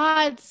very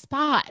odd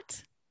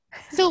spot.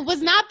 So it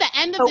was not the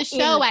end of the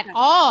show at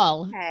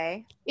all.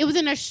 Okay. It was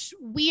in a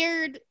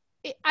weird,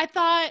 I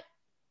thought,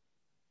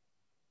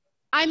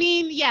 I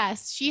mean,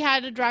 yes, she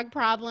had a drug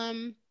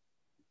problem,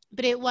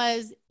 but it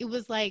was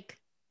like,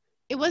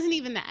 it wasn't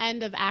even the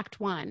end of Act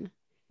 1.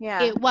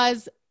 Yeah. It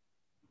was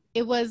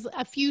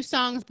a few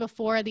songs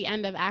before the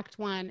end of Act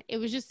 1. It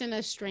was just in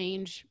a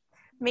strange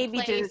maybe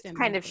place to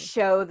kind of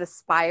show the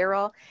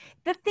spiral.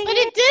 The thing But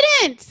is, it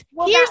didn't.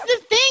 Well, Here's the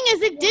thing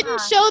is it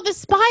didn't show the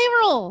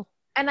spiral.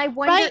 And I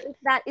wonder if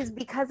that is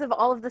because of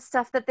all of the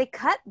stuff that they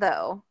cut,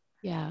 though.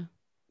 Yeah.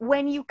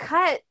 When you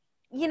cut,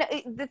 you know,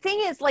 the thing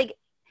is, like,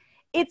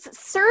 it's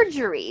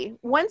surgery.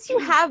 Once you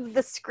have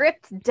the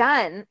script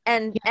done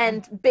and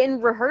been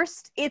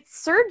rehearsed, it's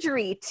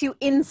surgery to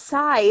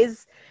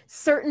incise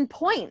certain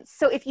points.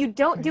 So if you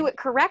don't do it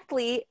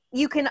correctly,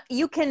 you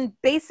can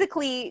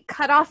basically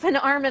cut off an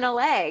arm and a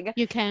leg.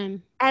 You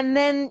can. And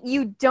then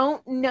you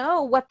don't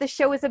know what the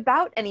show is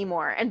about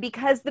anymore. And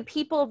because the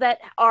people that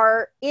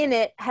are in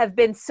it have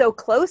been so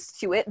close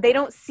to it, they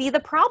don't see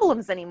the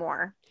problems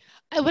anymore.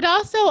 I would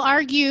also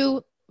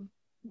argue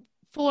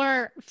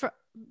for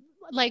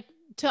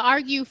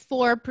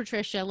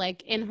Patricia,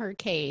 like in her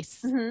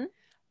case,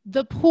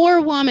 the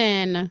poor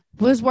woman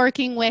was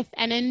working with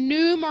an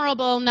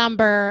innumerable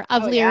number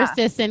of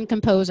lyricists and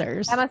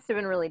composers. That must have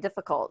been really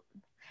difficult.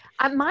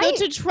 So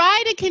to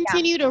try to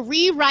continue to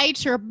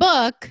rewrite your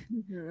book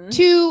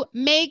to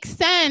make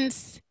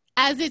sense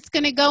as it's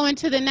going to go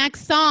into the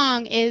next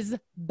song is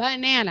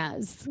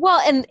bananas.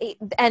 Well,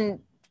 and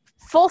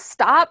full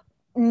stop,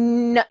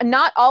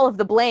 not all of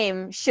the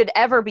blame should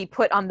ever be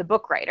put on the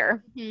book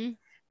writer.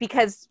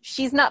 Because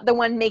she's not the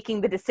one making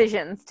the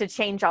decisions to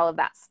change all of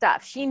that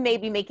stuff. She may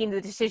be making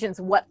the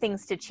decisions what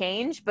things to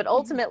change, but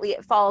ultimately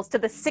it falls to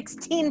the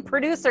 16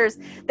 producers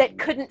that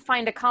couldn't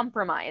find a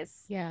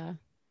compromise. Yeah.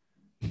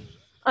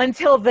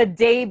 Until the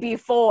day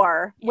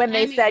before when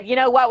they said, you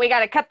know what, we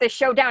got to cut this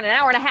show down an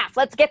hour and a half.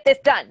 Let's get this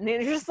done. And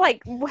it's just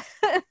like,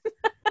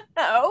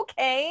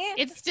 okay.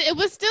 It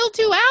was still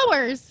 2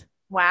 hours.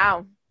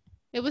 Wow.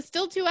 It was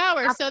still 2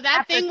 hours. So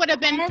that thing would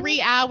have been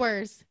 3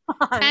 hours.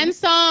 10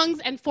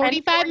 songs and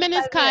 45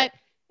 minutes cut.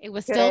 It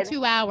was still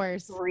 2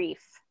 hours.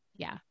 Grief.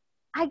 Yeah.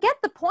 I get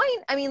the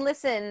point. I mean,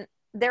 listen,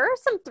 there are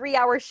some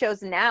 3-hour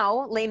shows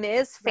now. Les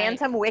Mis,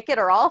 Phantom, Wicked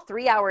are all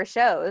 3-hour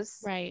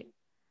shows. Right.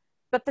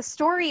 But the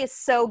story is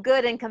so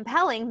good and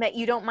compelling that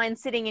you don't mind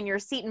sitting in your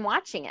seat and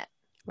watching it.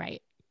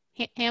 Right.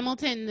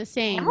 Hamilton, the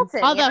same.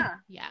 Hamilton, although,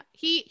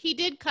 he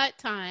did cut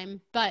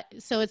time, but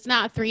so it's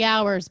not 3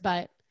 hours,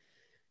 but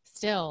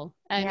still,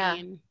 I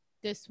mean,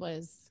 this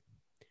was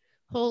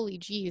holy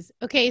geez.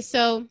 Okay,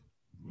 so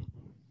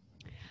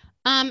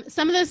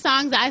some of the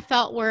songs I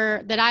felt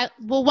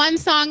one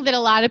song that a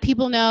lot of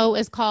people know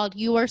is called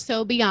 "You Are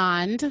So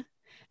Beyond,"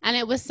 and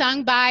it was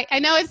sung by. I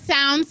know it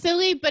sounds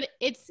silly, but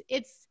it's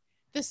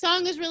the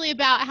song is really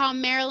about how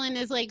Marilyn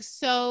is like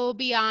so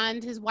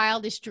beyond his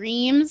wildest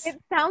dreams.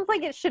 It sounds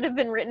like it should have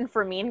been written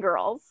for Mean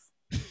Girls.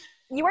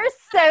 You are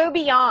so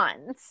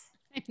beyond.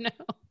 I know.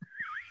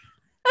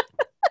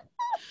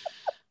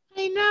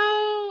 I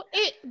know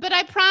it, but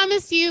I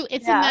promise you,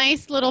 it's a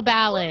nice little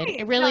ballad.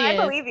 It really is.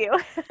 I believe you.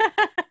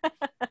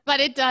 But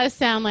it does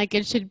sound like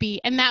it should be.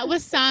 And that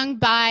was sung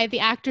by, the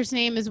actor's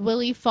name is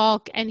Willie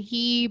Falk, and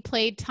he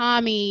played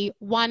Tommy,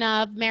 one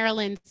of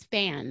Marilyn's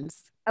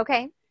fans.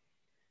 Okay.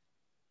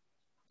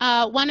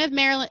 One of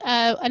Marilyn,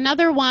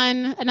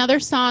 another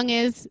song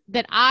is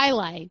that I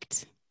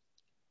liked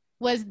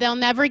was "They'll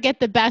Never Get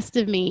the Best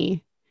of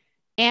Me,"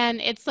 and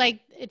it's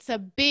a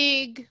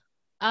big,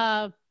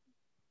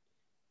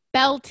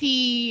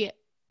 belty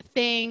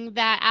thing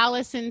that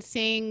Allison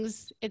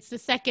sings. It's the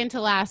second to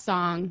last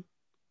song.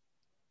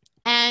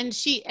 And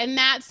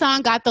that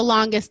song got the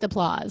longest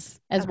applause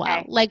as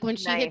well. Like when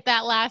she hit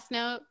that last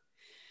note.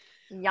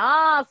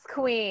 Yas,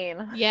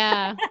 queen.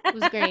 Yeah, it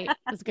was great. It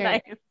was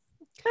great. Nice.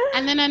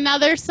 And then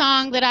another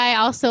song that I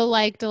also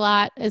liked a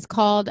lot is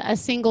called "A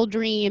Single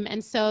Dream."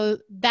 And so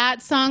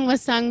that song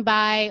was sung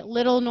by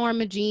Little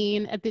Norma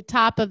Jean at the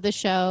top of the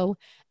show.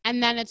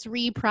 And then it's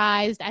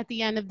reprised at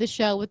the end of the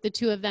show with the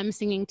two of them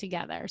singing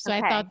together. So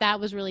I thought that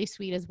was really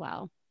sweet as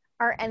well.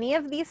 Are any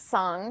of these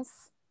songs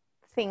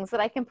things that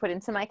I can put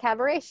into my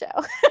cabaret show?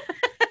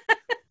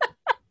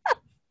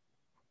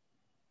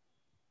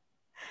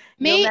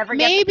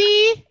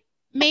 Maybe.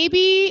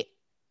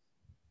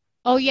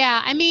 Oh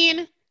yeah. I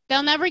mean,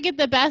 "They'll Never Get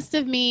the Best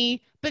of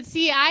Me." But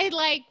see,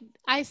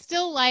 I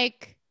still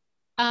like,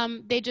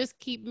 they just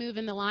keep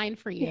moving the line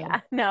for you.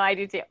 Yeah, no, I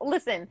do too.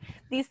 Listen,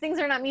 these things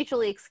are not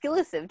mutually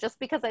exclusive. Just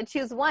because I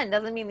choose one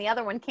doesn't mean the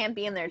other one can't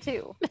be in there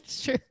too.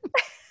 That's true.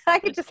 I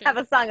could just have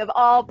a song of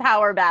all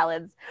power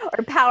ballads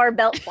or power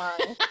belt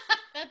songs.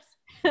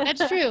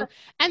 That's true.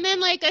 And then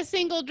like "A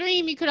Single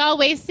Dream," you could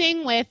always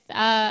sing with,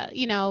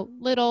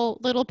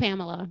 little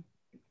Pamela.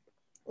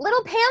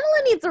 Little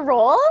Pamela needs a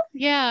role.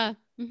 Yeah.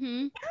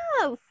 Mm-hmm.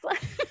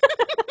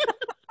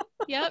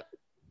 Yes.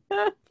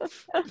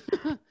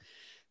 Yep.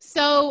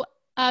 So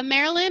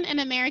Marilyn, An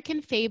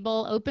American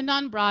Fable opened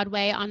on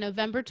Broadway on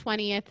November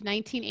 20th,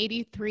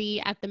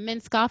 1983 at the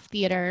Minskoff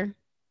Theater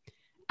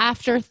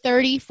after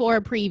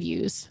 34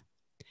 previews.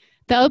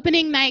 The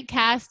opening night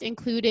cast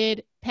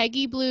included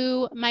Peggy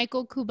Blue,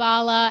 Michael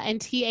Kubala,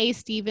 and T.A.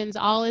 Stevens,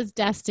 all as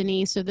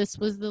Destiny. So this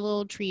was the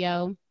little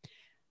trio.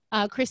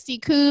 Christy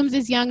Coombs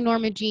as young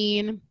Norma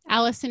Jean,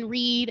 Allison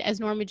Reed as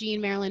Norma Jean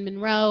Marilyn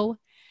Monroe,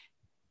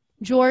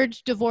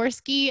 George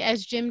Dvorsky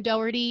as Jim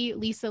Doherty,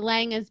 Lisa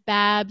Lang as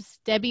Babs,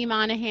 Debbie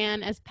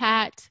Monahan as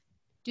Pat,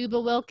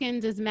 Duba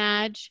Wilkins as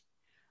Madge,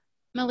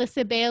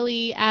 Melissa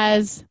Bailey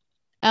as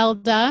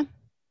Elda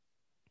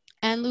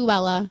and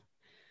Luella,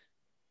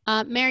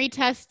 Mary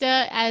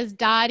Testa as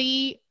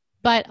Dottie,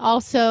 but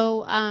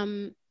also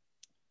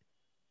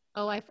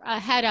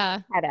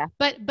Hedda.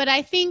 But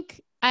I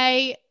think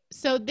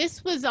so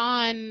this was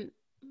on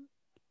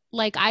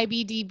like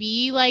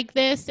IMDb like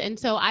this, and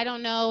so I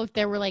don't know if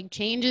there were like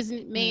changes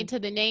made to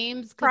the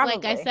names, because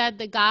like I said,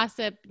 the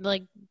gossip,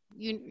 like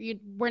you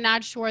we're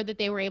not sure that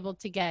they were able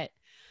to get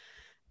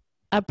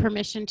a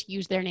permission to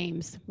use their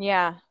names.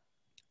 Yeah.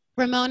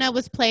 Ramona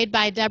was played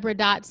by Deborah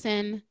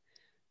Dotson.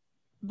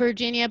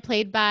 Virginia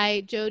played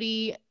by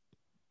Jody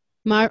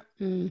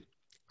Marzorati.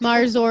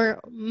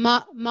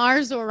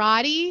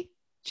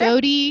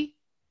 Jody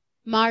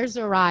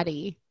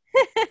Marzorati.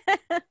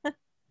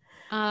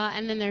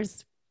 And then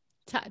there's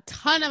a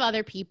ton of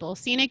other people.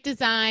 Scenic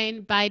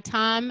design by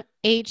Tom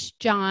H.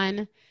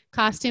 John.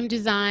 Costume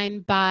design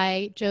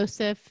by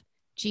Joseph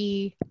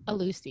G.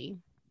 Alusi.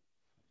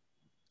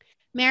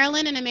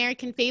 Marilyn, an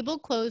American Fable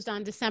closed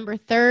on December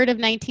 3rd of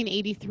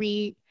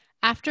 1983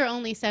 after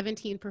only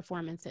 17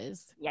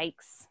 performances.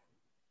 Yikes.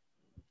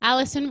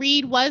 Allison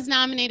Reed was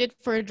nominated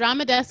for a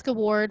Drama Desk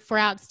Award for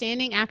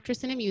Outstanding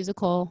Actress in a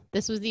Musical.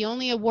 This was the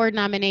only award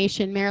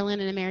nomination Marilyn,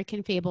 an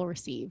American Fable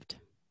received.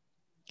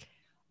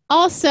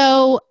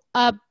 Also,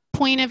 a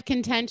point of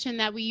contention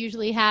that we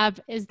usually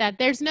have is that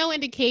there's no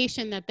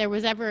indication that there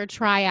was ever a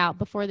tryout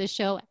before the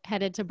show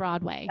headed to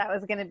Broadway. That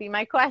was going to be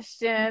my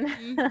question.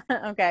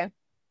 Mm-hmm.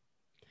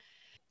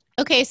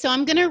 Okay, so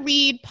I'm going to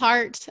read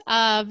part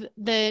of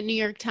the New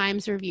York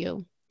Times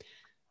review.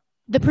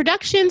 The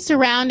production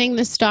surrounding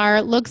the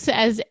star looks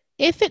as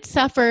if it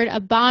suffered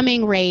a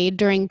bombing raid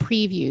during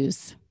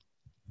previews.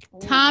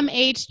 Tom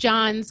H.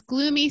 John's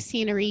gloomy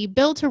scenery,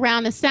 built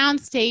around a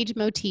soundstage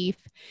motif,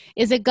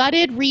 is a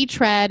gutted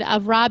retread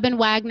of Robin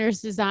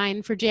Wagner's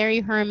design for Jerry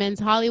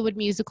Herman's Hollywood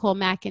musical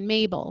Mack and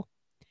Mabel.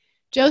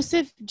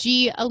 Joseph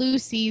G.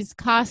 Alusi's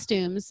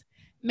costumes,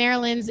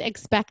 Marilyn's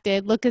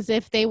expected, look as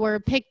if they were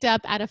picked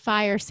up at a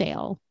fire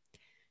sale.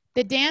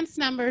 The dance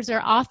numbers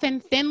are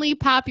often thinly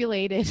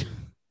populated.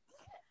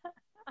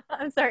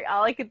 I'm sorry,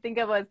 all I could think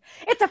of was,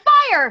 it's a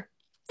fire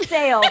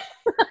sale.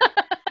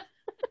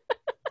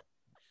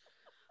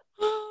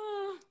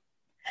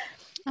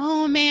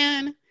 Oh,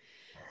 man.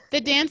 The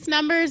dance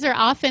numbers are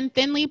often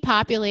thinly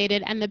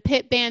populated and the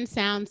pit band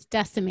sounds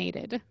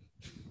decimated.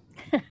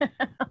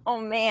 Oh,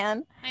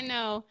 man. I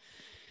know.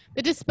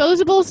 The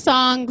disposable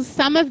songs,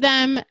 some of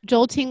them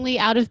joltingly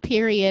out of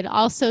period,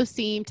 also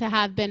seem to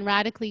have been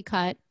radically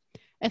cut.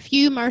 A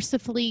few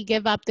mercifully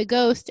give up the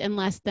ghost in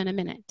less than a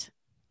minute.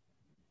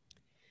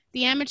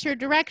 The amateur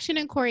direction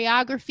and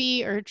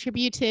choreography are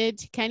attributed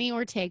to Kenny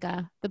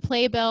Ortega. The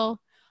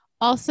playbill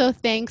also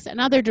thanks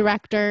another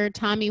director,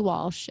 Tommy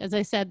Walsh. As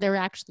I said, there were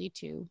actually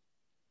two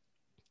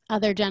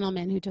other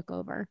gentlemen who took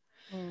over.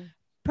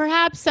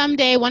 Perhaps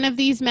someday one of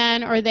these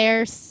men or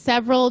their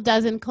several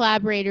dozen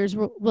collaborators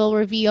will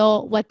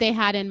reveal what they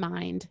had in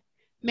mind.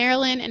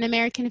 Marilyn, an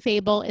American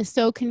Fable, is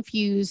so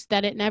confused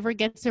that it never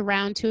gets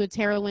around to its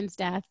heroine's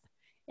death.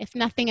 If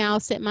nothing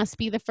else, it must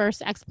be the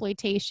first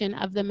exploitation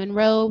of the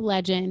Monroe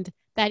legend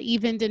that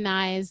even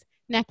denies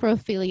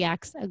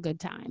necrophiliacs a good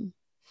time.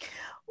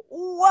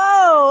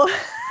 Whoa!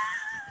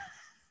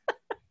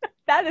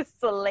 That is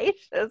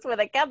salacious with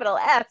a capital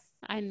S.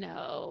 I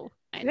know.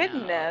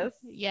 Goodness.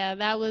 Yeah,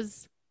 that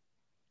was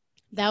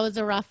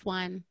a rough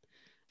one.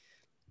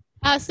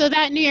 So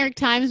that New York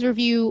Times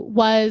review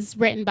was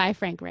written by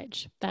Frank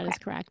Ridge. That is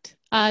correct.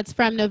 It's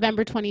from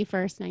November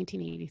 21st,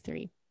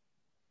 1983.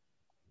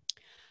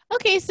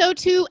 Okay, so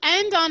to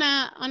end on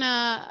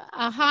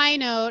a high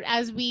note,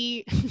 as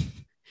we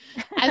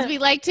as we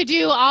like to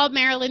do all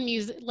Marilyn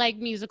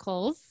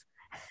musicals.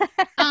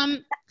 So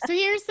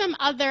here's some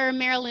other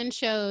Marilyn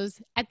shows.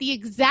 At the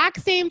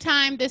exact same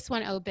time this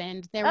one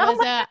opened, there was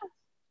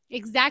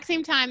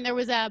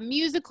a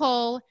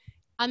musical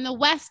on the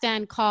West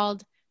End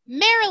called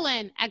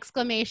Marilyn!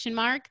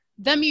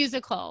 The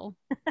musical.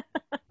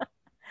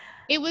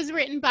 It was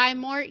written by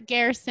Mort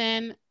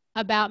Garrison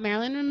about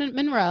Marilyn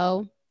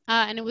Monroe,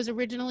 and it was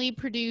originally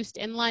produced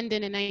in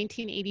London in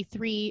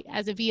 1983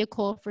 as a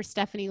vehicle for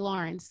Stephanie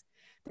Lawrence.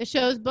 The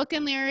show's book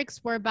and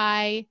lyrics were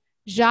by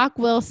Jacques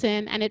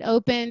Wilson, and it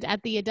opened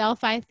at the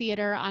Adelphi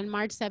Theater on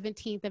March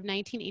 17th of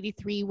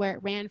 1983, where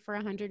it ran for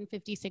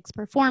 156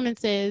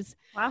 performances.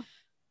 Wow.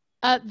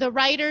 The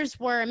writers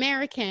were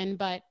American,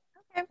 but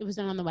it was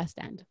done on the West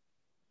End.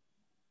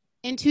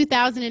 In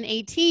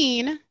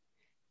 2018,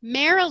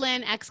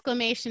 Marilyn!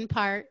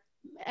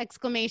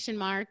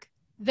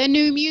 The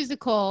new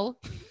musical.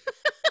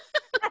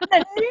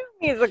 The new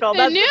musical.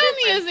 The new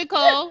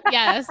musical,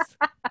 yes.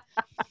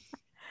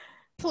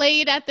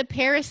 Played at the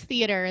Paris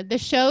Theater. The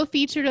show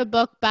featured a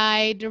book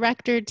by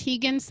director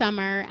Tegan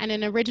Summer and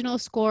an original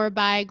score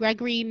by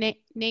Gregory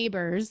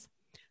Neighbors,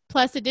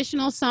 plus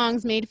additional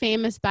songs made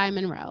famous by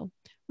Monroe.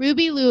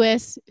 Ruby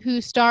Lewis,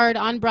 who starred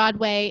on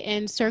Broadway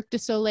in Cirque du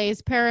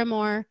Soleil's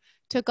Paramour,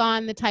 took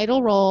on the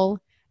title role,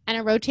 and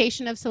a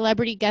rotation of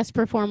celebrity guest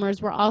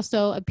performers were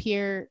also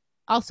appeared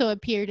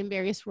in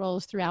various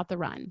roles throughout the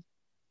run.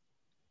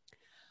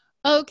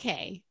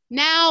 Okay,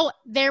 now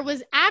there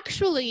was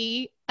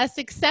actually a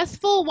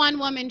successful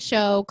one-woman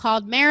show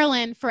called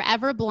Marilyn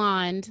Forever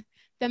Blonde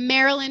the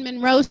Marilyn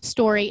Monroe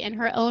story in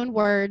her own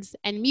words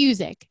and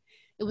music.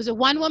 It was a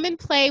one-woman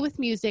play with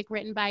music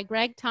written by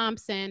Greg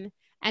Thompson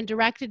and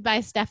directed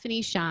by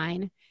Stephanie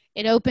Shine.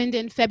 It opened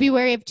in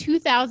February of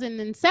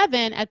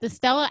 2007 at the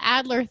Stella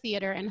Adler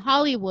Theater in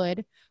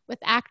Hollywood with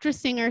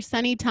actress-singer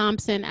Sunny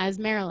Thompson as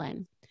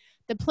Marilyn.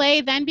 The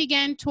play then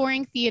began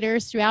touring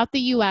theaters throughout the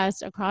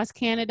U.S., across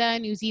Canada,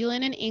 New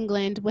Zealand, and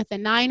England, with a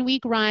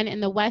 9-week run in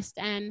the West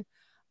End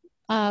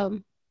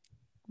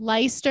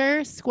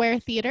Leicester Square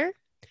Theater.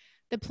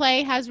 The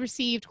play has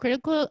received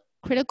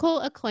critical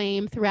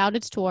acclaim throughout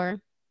its tour.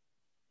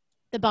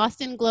 The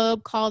Boston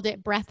Globe called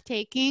it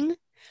breathtaking.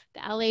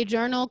 The LA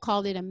Journal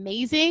called it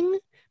amazing.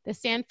 The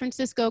San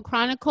Francisco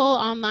Chronicle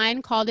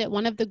online called it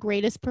one of the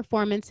greatest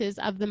performances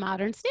of the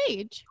modern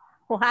stage.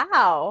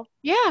 Wow.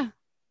 Yeah.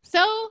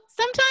 So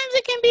sometimes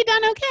it can be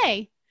done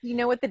okay. You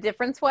know what the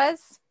difference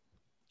was?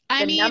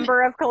 The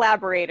number of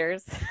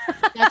collaborators.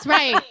 That's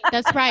right.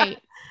 That's right.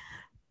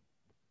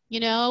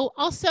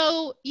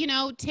 Also,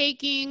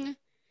 taking,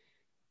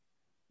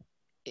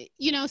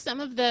 some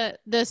of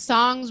the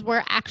songs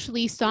were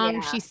actually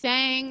songs she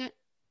sang.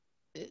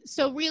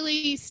 So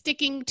really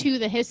sticking to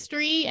the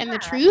history and the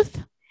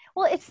truth.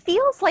 Well, it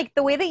feels like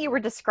the way that you were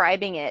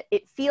describing it,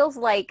 it feels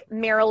like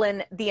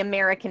Marilyn, the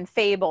American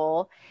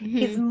fable,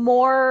 is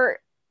more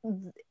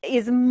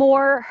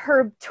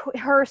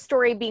her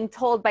story being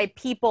told by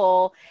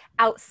people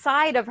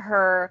outside of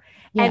her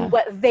and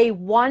what they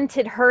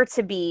wanted her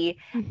to be,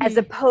 as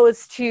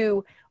opposed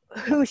to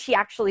who she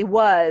actually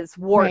was,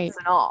 warts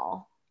and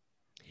all.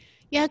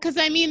 Yeah, because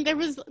there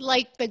was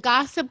like the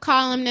gossip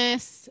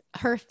columnists,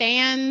 her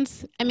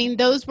fans.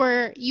 Those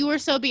were "You Were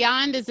So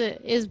Beyond"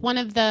 is one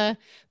of the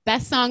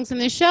best songs in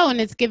the show, and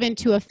it's given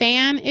to a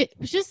fan.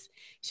 It's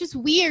just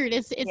weird.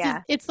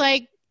 It's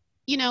like,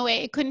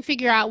 it couldn't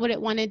figure out what it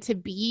wanted to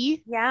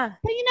be. Yeah.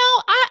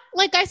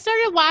 But I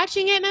started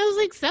watching it and I was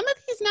like, some of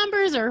these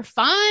numbers are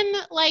fun.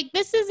 Like,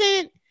 this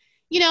isn't,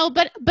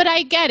 but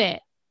I get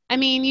it. I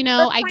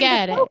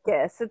get it.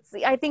 Focus.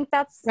 I think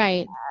that's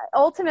right.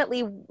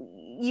 Ultimately,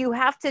 you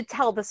have to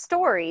tell the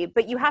story,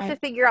 but you have to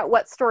figure out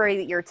what story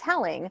that you're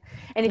telling.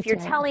 And if you're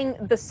telling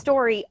the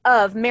story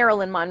of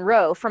Marilyn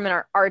Monroe from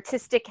an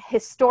artistic,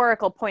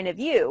 historical point of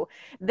view,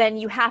 then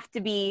you have to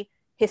be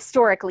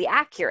historically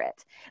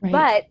accurate. Right.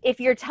 But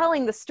if you're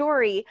telling the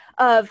story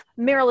of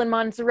Marilyn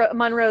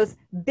Monroe's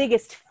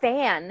biggest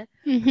fan,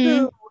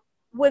 who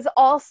was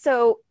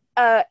also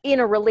in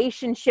a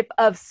relationship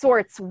of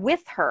sorts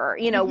with her,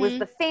 was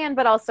the fan,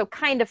 but also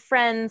kind of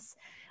friends,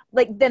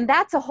 then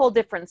that's a whole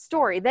different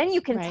story. Then you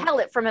can tell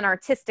it from an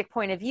artistic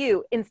point of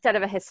view instead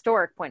of a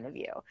historic point of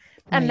view.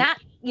 And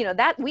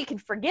that we can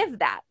forgive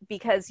that,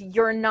 because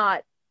we're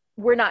not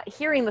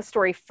hearing the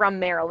story from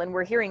Marilyn.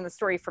 We're hearing the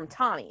story from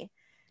Tommy.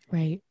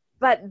 Right.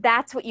 But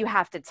that's what you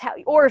have to tell.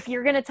 Or if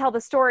you're going to tell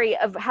the story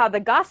of how the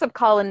gossip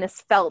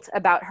columnists felt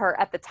about her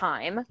at the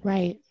time.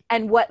 Right.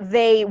 And what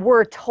they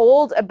were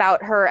told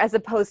about her as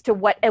opposed to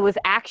what it was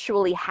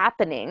actually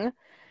happening.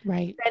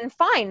 Right. Then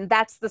fine,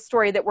 that's the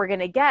story that we're going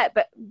to get.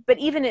 But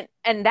even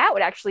and that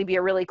would actually be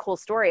a really cool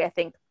story, I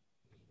think.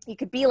 You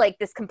could be like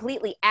this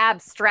completely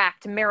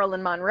abstract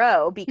Marilyn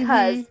Monroe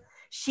because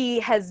she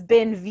has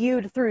been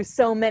viewed through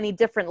so many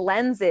different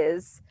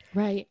lenses.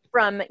 Right.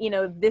 From,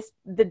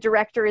 the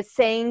director is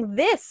saying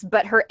this,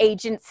 but her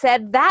agent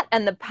said that,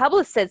 and the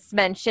publicist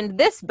mentioned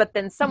this, but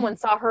then someone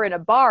saw her in a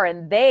bar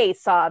and they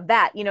saw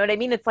that. You know what I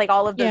mean? It's like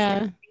all of those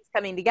things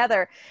coming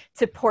together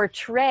to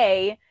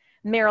portray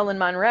Marilyn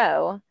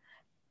Monroe,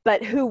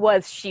 but who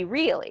was she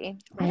really?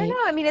 Right. I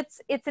don't know.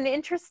 It's an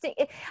interesting,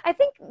 I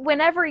think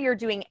whenever you're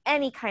doing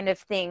any kind of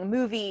thing,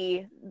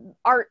 movie,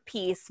 art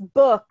piece,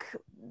 book,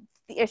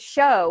 a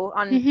show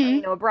on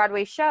a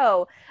Broadway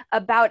show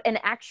about an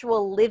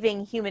actual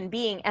living human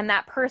being, and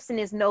that person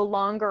is no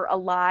longer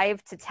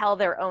alive to tell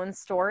their own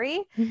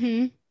story,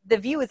 the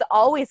view is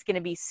always going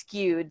to be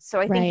skewed.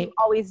 So I think you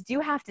always do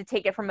have to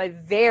take it from a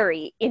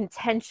very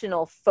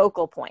intentional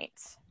focal point.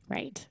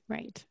 Right.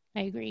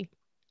 I agree.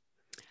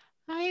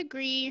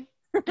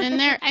 And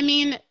there,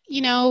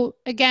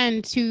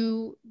 again,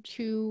 to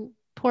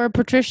poor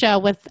Patricia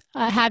with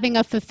having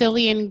a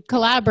fulfilling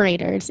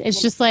collaborators,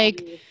 it's just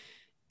like,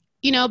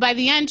 by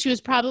the end, she was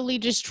probably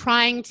just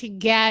trying to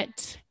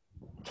get.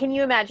 Can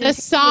you imagine the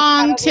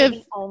song to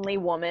the only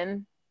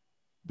woman?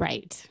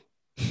 Right.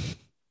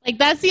 Like,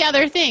 that's the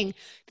other thing.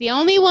 The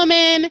only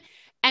woman,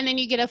 and then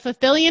you get a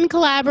fulfilling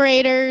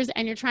collaborators,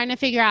 and you're trying to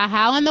figure out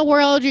how in the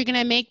world you're going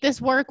to make this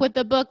work with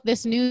the book,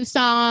 this new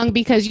song,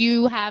 because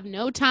you have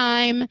no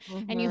time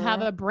and you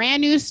have a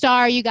brand new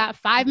star you got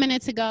 5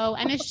 minutes ago.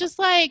 And it's just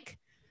like,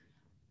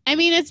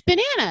 it's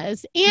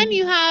bananas. And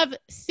you have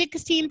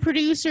 16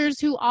 producers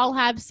who all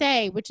have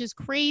say, which is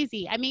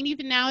crazy.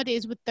 Even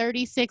nowadays with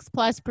 36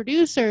 plus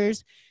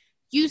producers,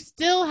 you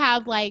still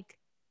have like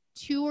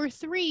 2 or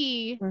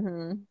 3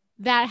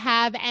 that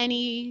have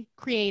any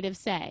creative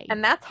say.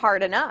 And that's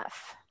hard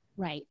enough.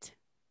 Right.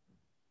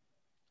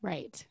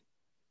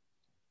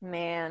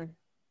 Man.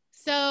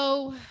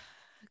 So,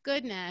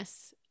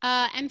 goodness.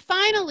 And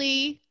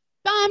finally,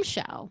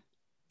 Bombshell.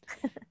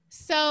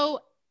 So,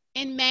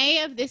 In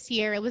May of this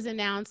year, it was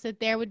announced that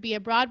there would be a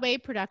Broadway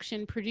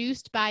production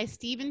produced by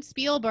Steven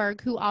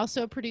Spielberg, who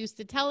also produced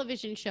the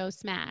television show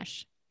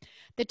Smash.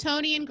 The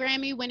Tony and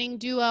Grammy-winning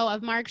duo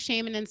of Mark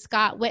Shaman and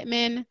Scott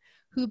Whitman,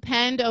 who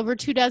penned over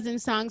 24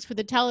 songs for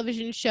the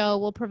television show,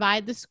 will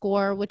provide the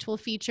score, which will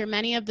feature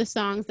many of the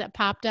songs that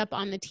popped up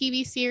on the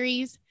TV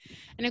series.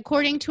 And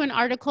according to an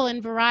article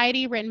in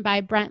Variety written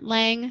by Brent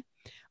Lang,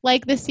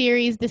 like the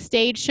series, the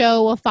stage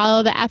show will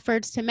follow the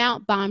efforts to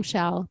mount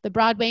Bombshell, the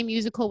Broadway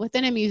musical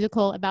within a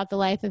musical about the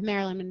life of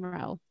Marilyn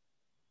Monroe.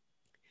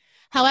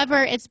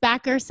 However, its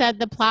backer said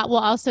the plot will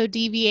also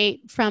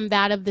deviate from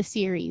that of the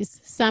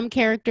series. Some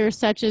characters,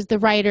 such as the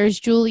writers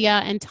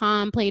Julia and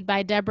Tom, played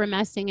by Deborah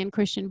Messing and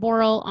Christian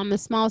Borle on the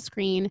small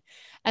screen,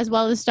 as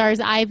well as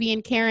stars Ivy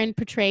and Karen,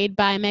 portrayed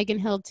by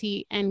Megan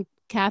Hilty and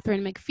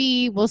Catherine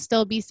McPhee, will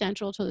still be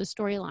central to the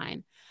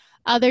storyline.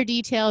 Other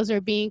details are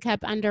being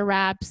kept under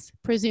wraps,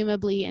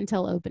 presumably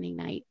until opening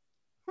night.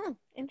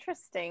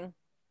 Interesting.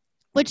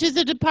 Which is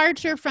a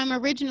departure from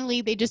originally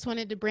they just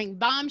wanted to bring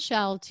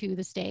Bombshell to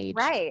the stage.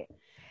 Right.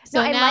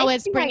 So No, now like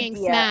it's the bringing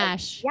idea.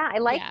 Smash. Yeah, I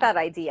like that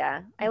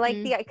idea. I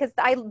like because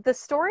the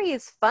story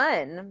is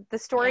fun. The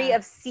story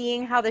of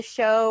seeing how the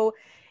show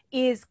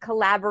is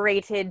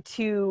collaborated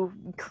to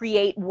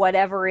create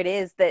whatever it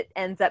is that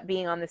ends up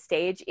being on the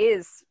stage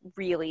is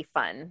really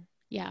fun.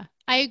 Yeah,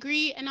 I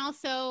agree. And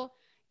also,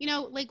 you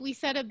know, like we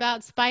said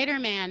about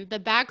Spider-Man, the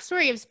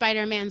backstory of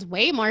Spider-Man's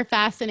way more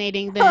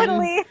fascinating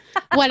than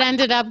what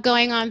ended up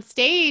going on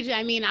stage.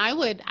 I mean,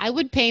 I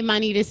would pay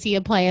money to see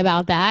a play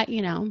about that,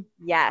 you know.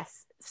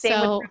 Yes.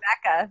 Same with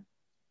Rebecca.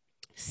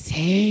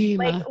 Same.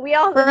 Like we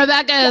all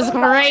Rebecca is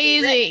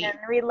crazy. And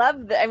we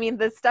love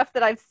the stuff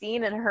that I've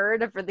seen and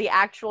heard for the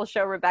actual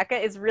show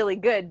Rebecca is really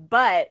good,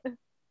 but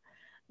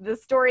the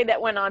story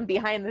that went on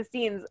behind the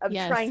scenes of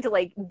trying to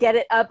like get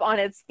it up on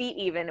its feet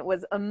even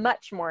was a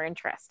much more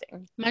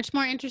interesting. Much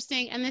more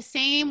interesting. And the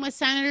same with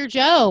Senator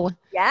Joe.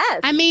 Yes.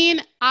 I mean,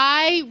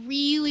 I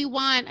really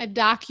want a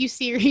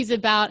docuseries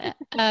about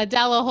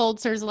Della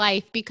Holzer's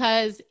life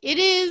because it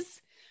is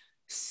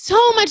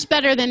so much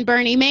better than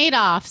Bernie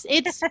Madoff's.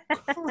 It's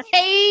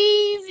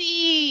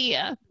crazy.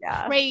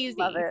 Yeah, crazy.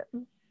 Love it.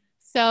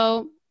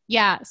 So,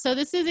 yeah. So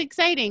this is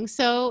exciting.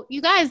 So,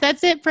 you guys,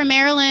 that's it for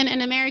Marilyn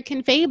and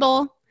American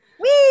Fable.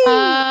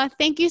 Whee!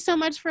 Thank you so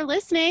much for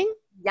listening.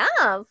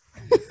 Yes.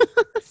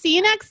 See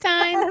you next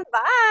time.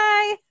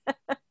 Bye.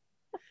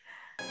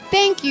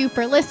 Thank you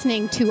for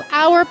listening to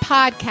our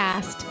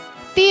podcast,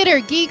 Theater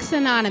Geeks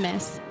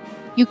Anonymous.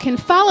 You can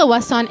follow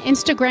us on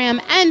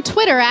Instagram and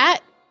Twitter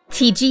at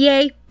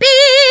TGA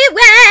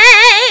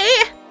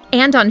B-Way!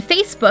 And on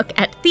Facebook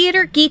at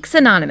Theater Geeks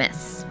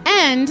Anonymous.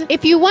 And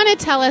if you want to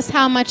tell us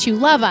how much you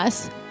love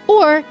us,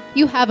 or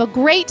you have a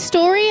great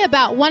story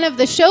about one of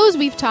the shows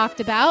we've talked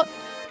about,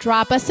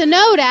 drop us a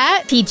note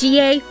at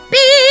TGA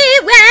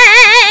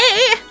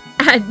B-Way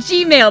at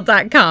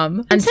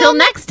gmail.com. Until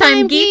next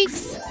time,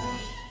 geeks.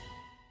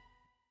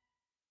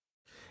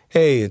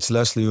 Hey, it's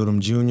Leslie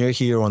Odom Jr.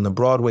 here on the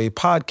Broadway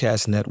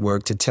Podcast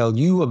Network to tell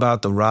you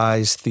about the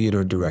Rise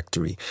Theater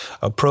Directory,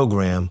 a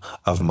program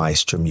of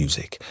Maestro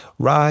Music.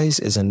 Rise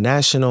is a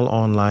national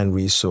online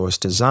resource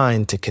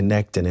designed to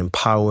connect and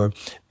empower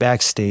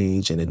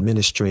backstage and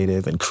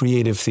administrative and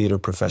creative theater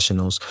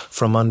professionals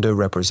from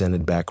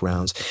underrepresented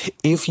backgrounds.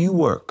 If you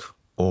work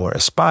or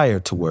aspire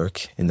to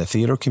work in the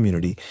theater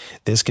community,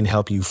 this can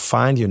help you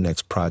find your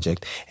next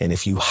project. And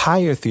if you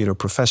hire theater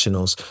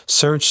professionals,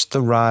 search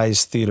the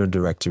Rise Theater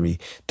Directory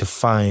to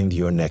find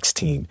your next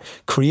team.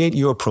 Create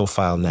your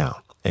profile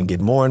now and get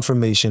more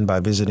information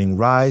by visiting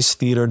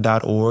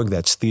risetheater.org.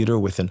 That's theater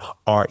with an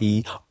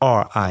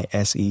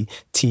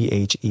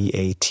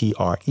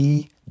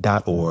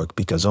risetheatre.org,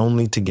 because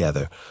only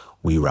together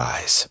we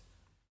rise.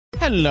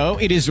 Hello,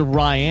 it is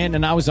Ryan,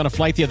 and I was on a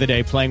flight the other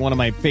day playing one of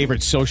my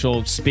favorite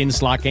social spin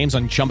slot games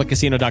on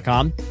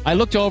ChumbaCasino.com. I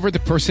looked over at the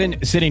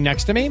person sitting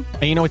next to me,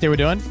 and you know what they were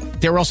doing?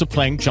 They were also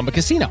playing Chumba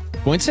Casino.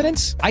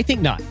 Coincidence? I think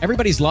not.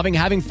 Everybody's loving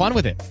having fun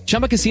with it.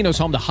 Chumba Casino is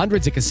home to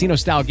hundreds of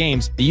casino-style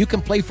games that you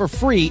can play for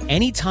free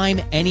anytime,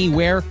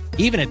 anywhere,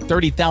 even at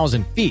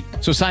 30,000 feet.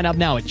 So sign up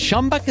now at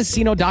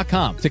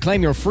ChumbaCasino.com to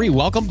claim your free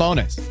welcome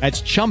bonus.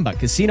 That's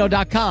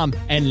ChumbaCasino.com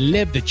and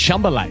live the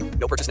Chumba life.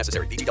 No purchase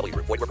necessary. VGW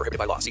Group. Void where prohibited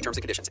by law. See terms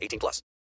and conditions. 18+.